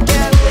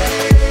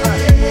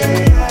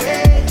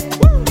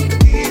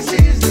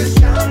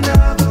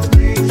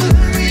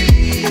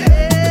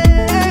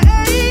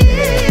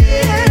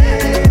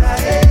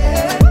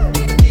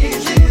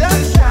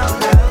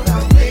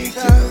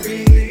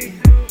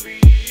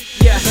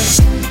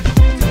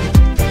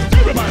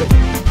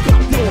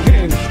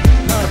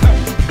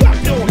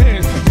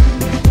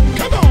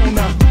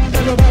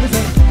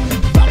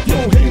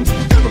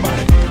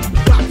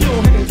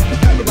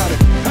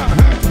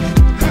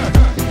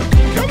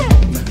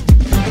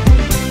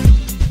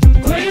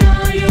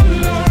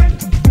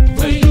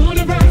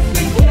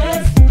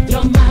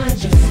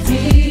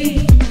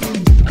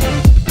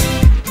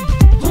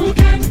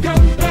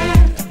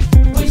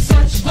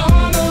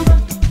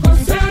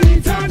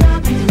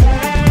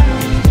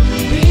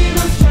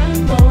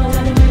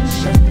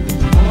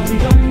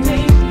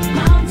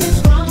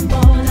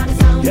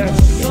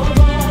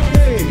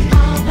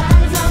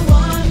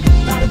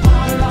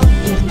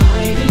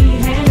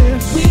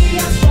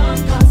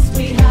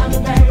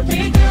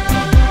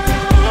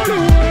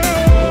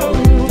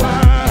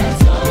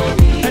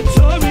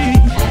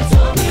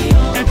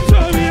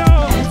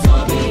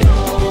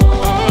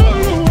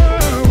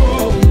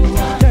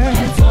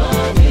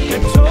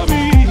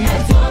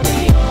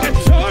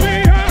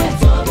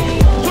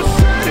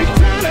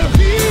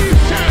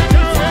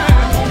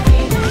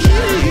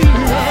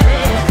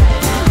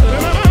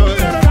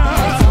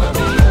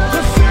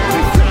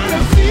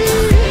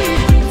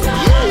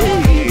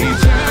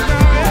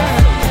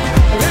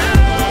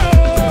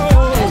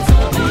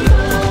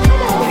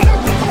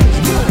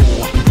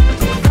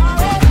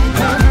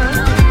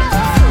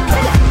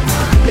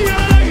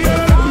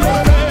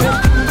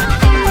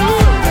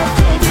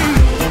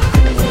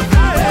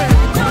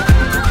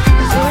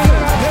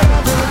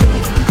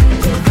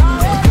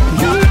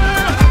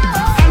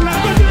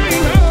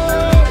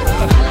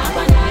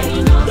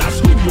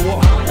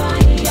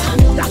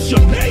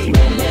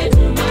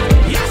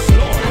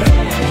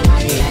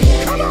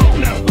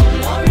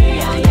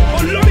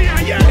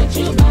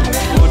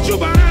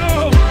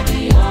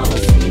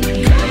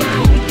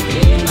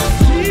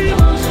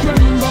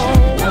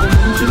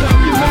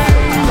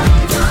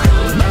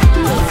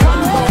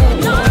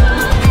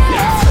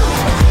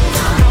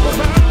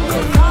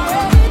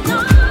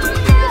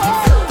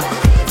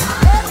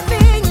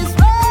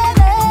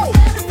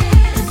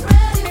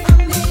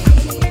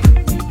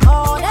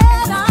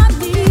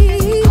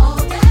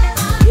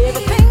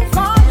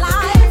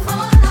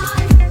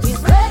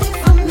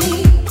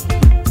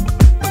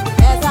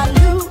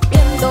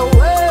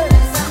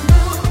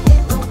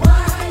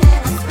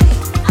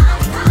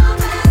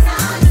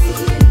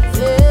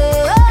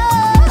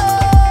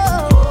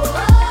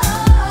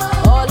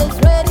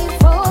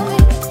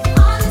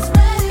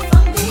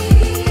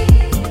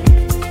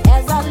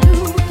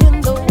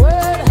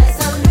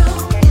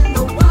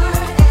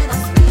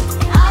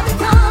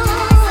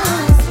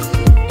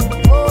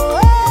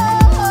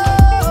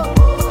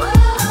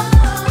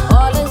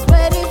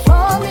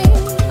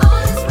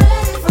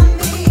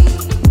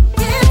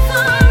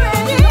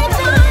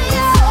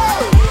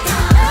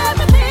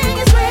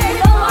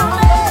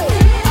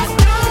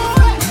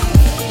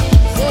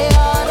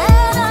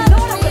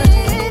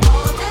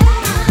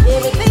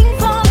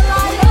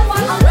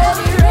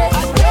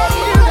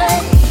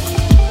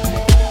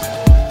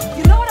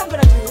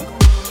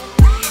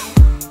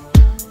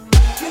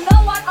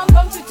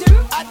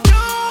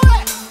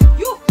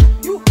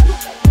You.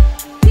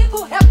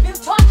 People have been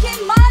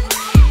talking, man.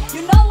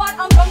 You know what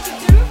I'm going to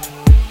do?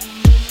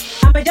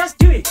 I'ma just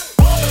do it.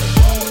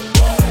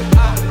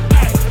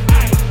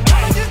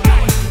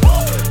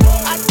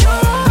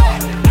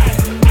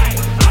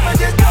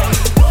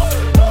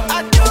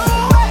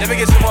 Let me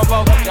get some more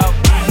vocals, yo.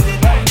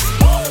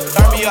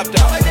 Turn me up,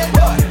 though.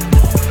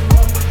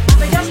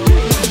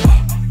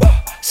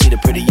 See the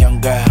pretty young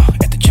girl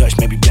at the church,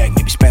 maybe black,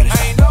 maybe Spanish.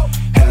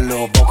 Had a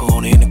little vocal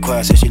on her in the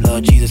choir, said she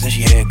loved Jesus and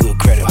she had good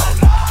credit.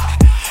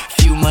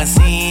 Few months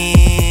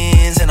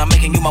in, and I'm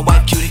making you my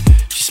wife, Judy.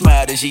 She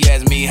smiled and she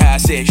asked me how. I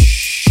said,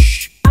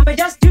 shh. I'ma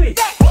just do it.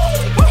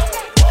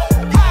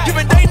 You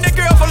been dating that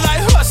girl for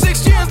like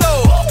 6 years,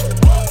 though.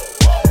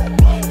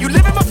 You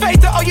living my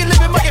faith, or you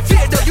living my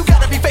fear, though. You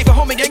gotta be faithful,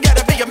 homie, you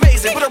gotta be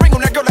amazing. Put a ring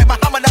on that girl like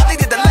Muhammad Ali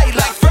did the late.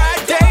 Like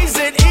Fridays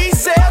in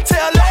Eastside,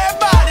 tell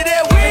everybody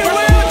that we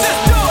will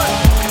just do it.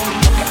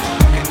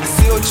 I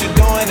see what you're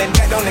doing and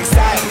that don't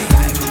excite me.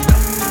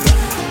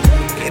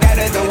 Get out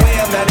of the way,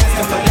 I'm not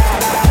asking for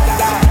that.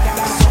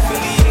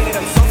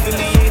 I'm so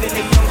affiliated,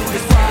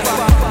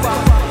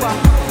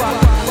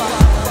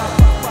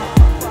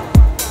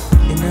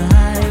 in the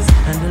highs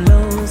and the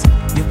lows,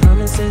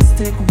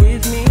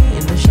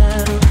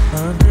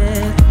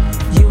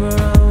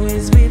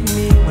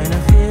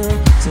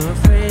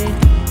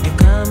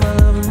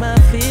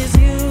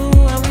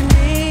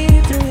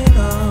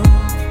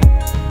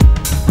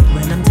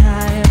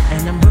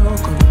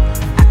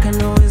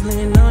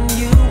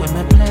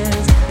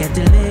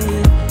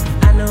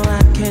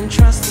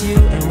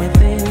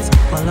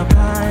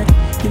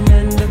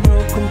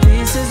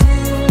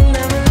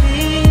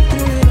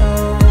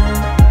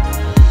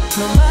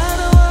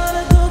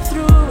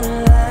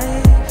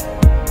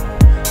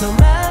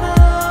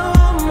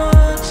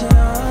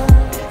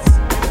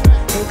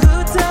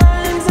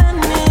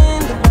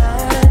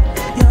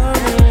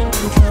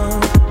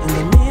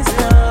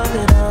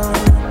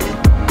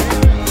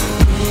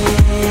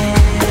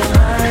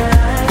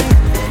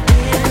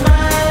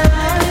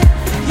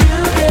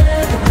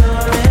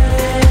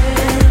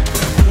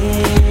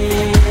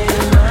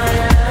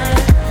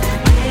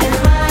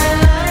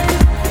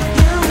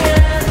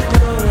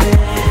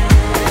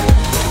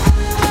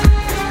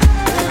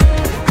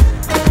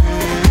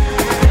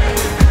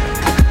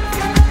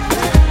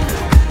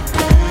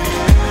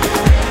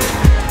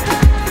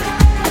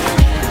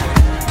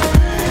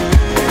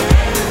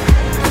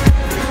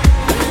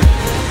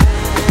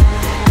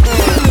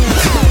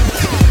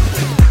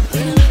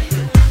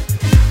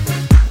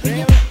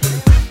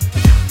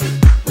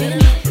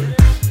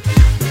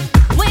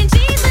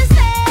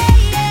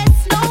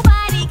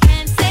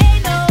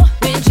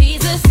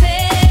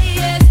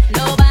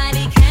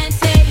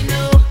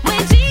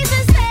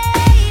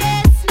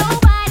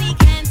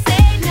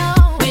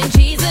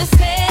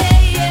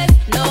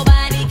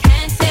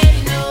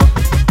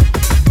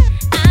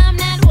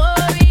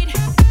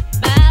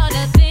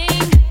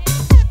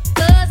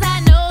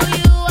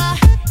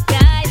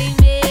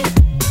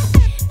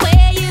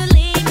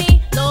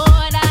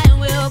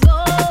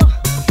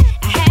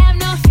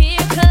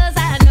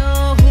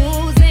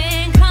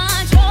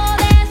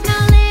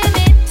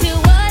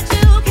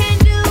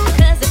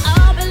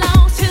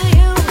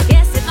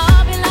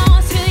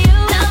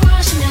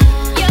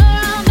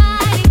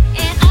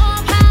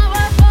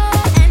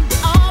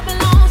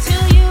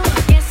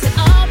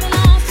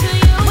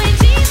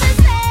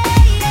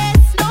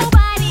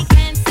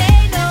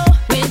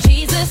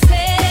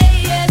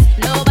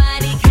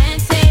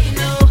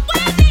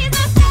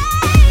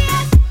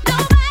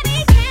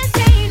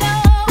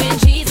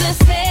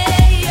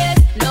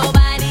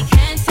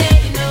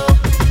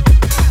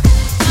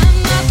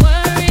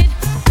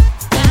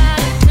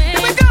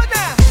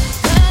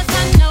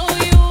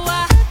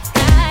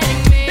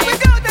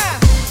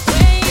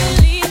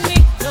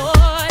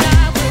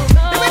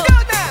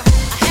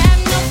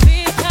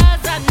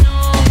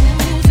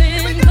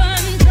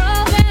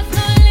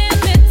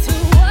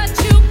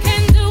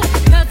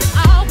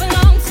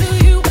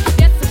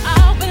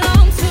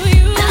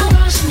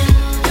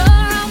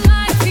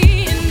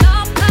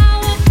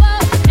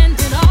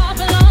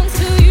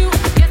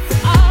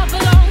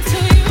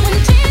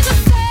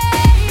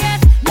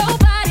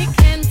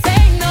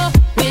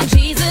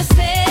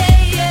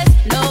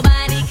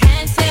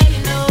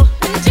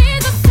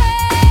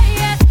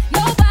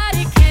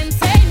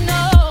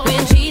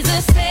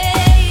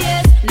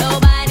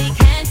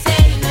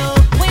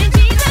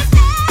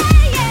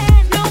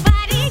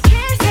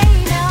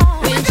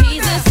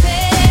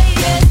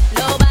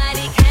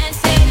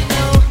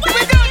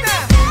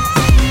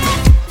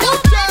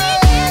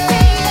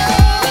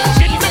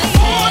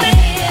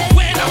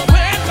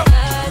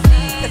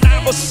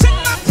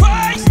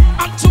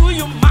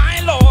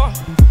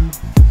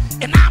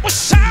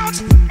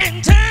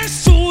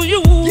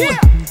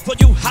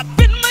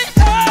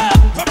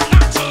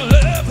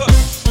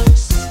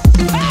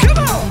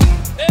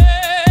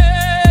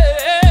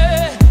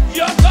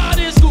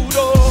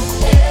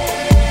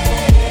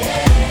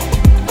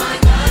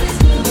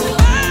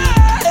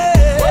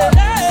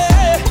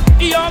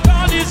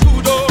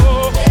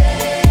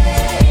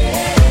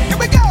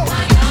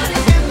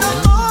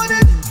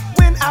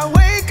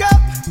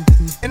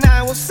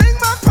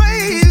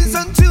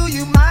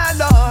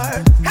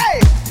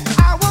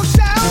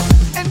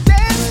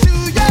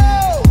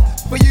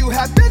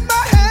 have been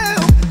my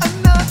help,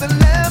 another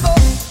level.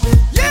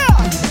 Yeah.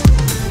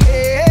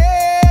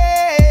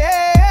 Hey,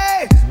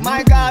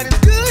 my God is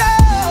good.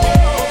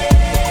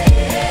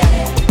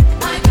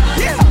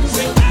 Yeah.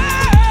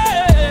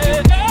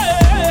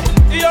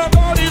 Your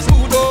God is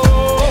good.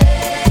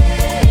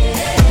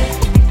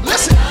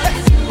 Listen,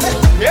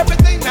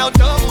 everything now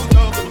double,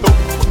 double, double.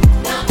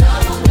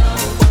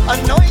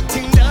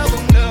 Anointing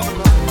double,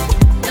 double.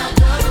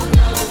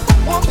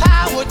 More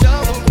power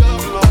double,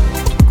 double.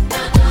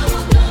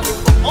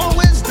 More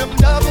wisdom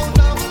double,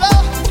 double.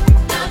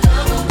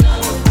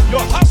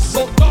 Your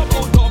hustle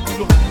double,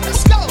 double.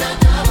 Let's go.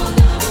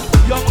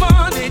 Your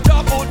money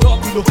double,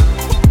 double.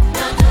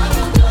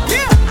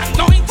 Yeah.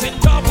 Anointing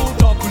double,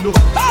 double.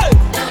 Hey!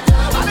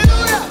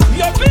 Hallelujah.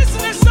 Your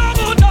business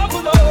double,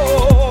 double.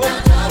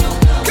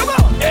 Come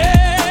on.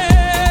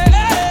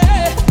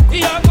 Hey,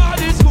 your God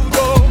is good.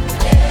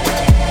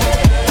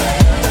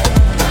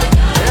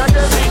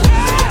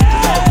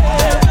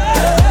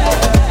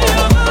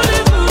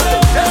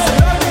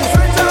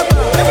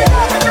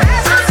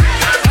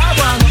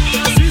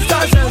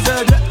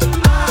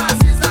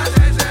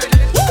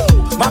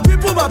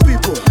 My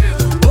people,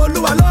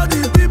 Oluwa love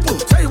the people.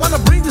 Say you wanna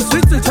bring the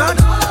streets to church,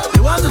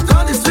 you want to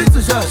turn the streets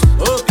to church.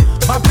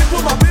 My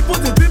people,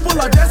 the people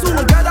of JESU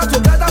will gather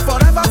together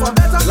forever for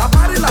better. La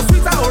Pari, La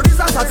Suita,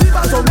 Orisa,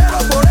 Sativa,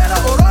 Tomero, Moreno,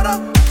 Ororo.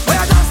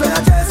 Oya dance, oya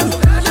JESU.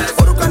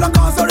 Oruko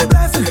loko, sorry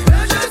blessing.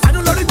 I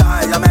don't know the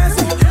die, your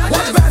mercy.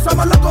 What best, I'm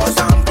a local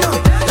champion.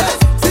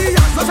 See ya,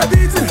 such a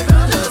beating.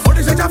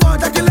 Odi se jafo,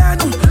 Jackie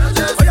Lenu.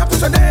 Oya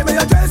put your name,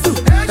 oya JESU.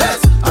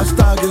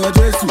 Hashtag, oya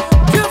JESU.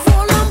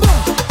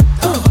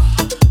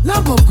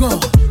 Lamb of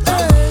God.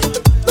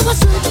 Look at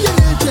you,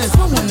 yes.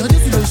 One more,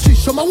 this is the shit.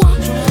 Show my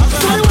watch.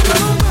 Sorry, what the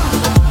number?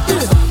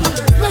 Yes,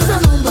 special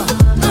number.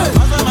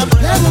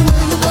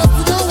 Everywhere you go,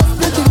 you know what's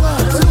making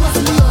work. But what's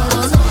in your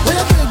honor? Where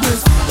you play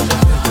this?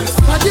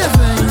 My dear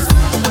friends,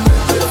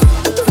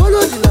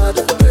 follow the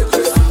ladder.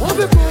 One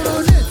people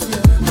on it,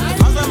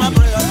 yeah. Answer my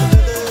prayer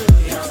today.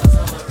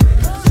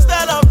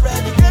 Instead of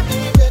bread, you gave me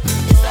baby.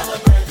 Instead of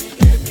bread, you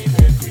gave me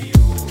baby.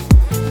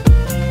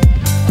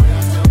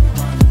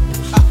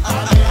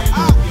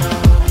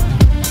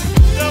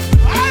 The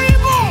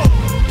Bible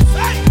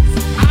says,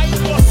 I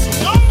was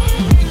young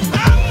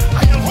and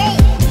I am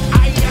old. I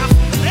have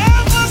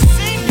never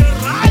seen the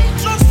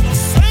righteous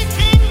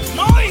forsaken,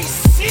 nor his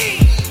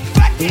seed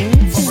begging.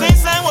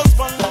 Since I was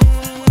born,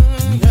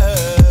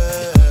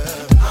 yeah.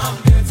 I'm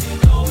getting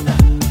older.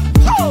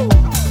 Oh,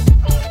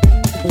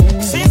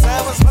 Since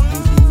I was born,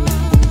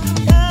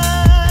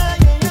 yeah.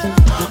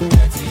 I'm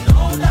getting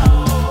older.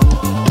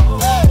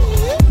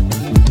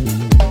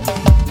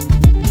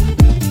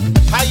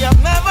 I have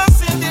never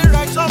seen the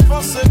righteous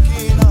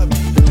forsaken.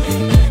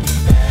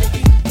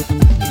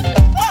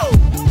 Oh,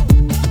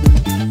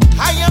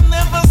 I have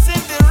never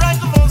seen the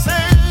righteous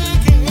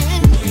forsaken.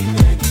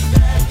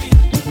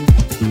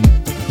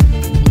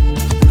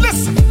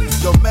 Listen,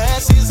 your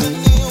mercies and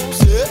news,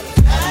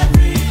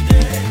 every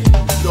day.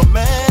 Your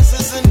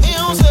mercies and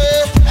news,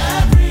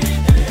 every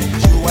day.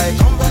 You I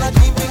come but I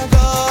keep in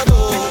God,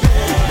 oh.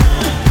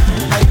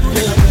 I do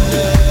the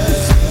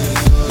best.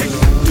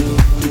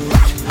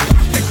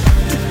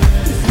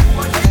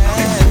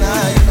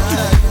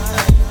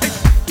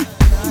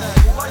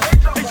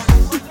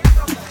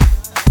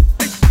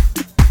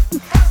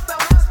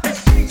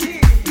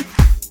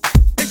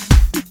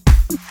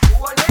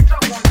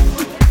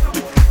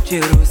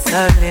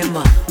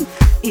 Jerusalema,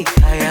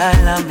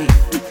 ikayalami.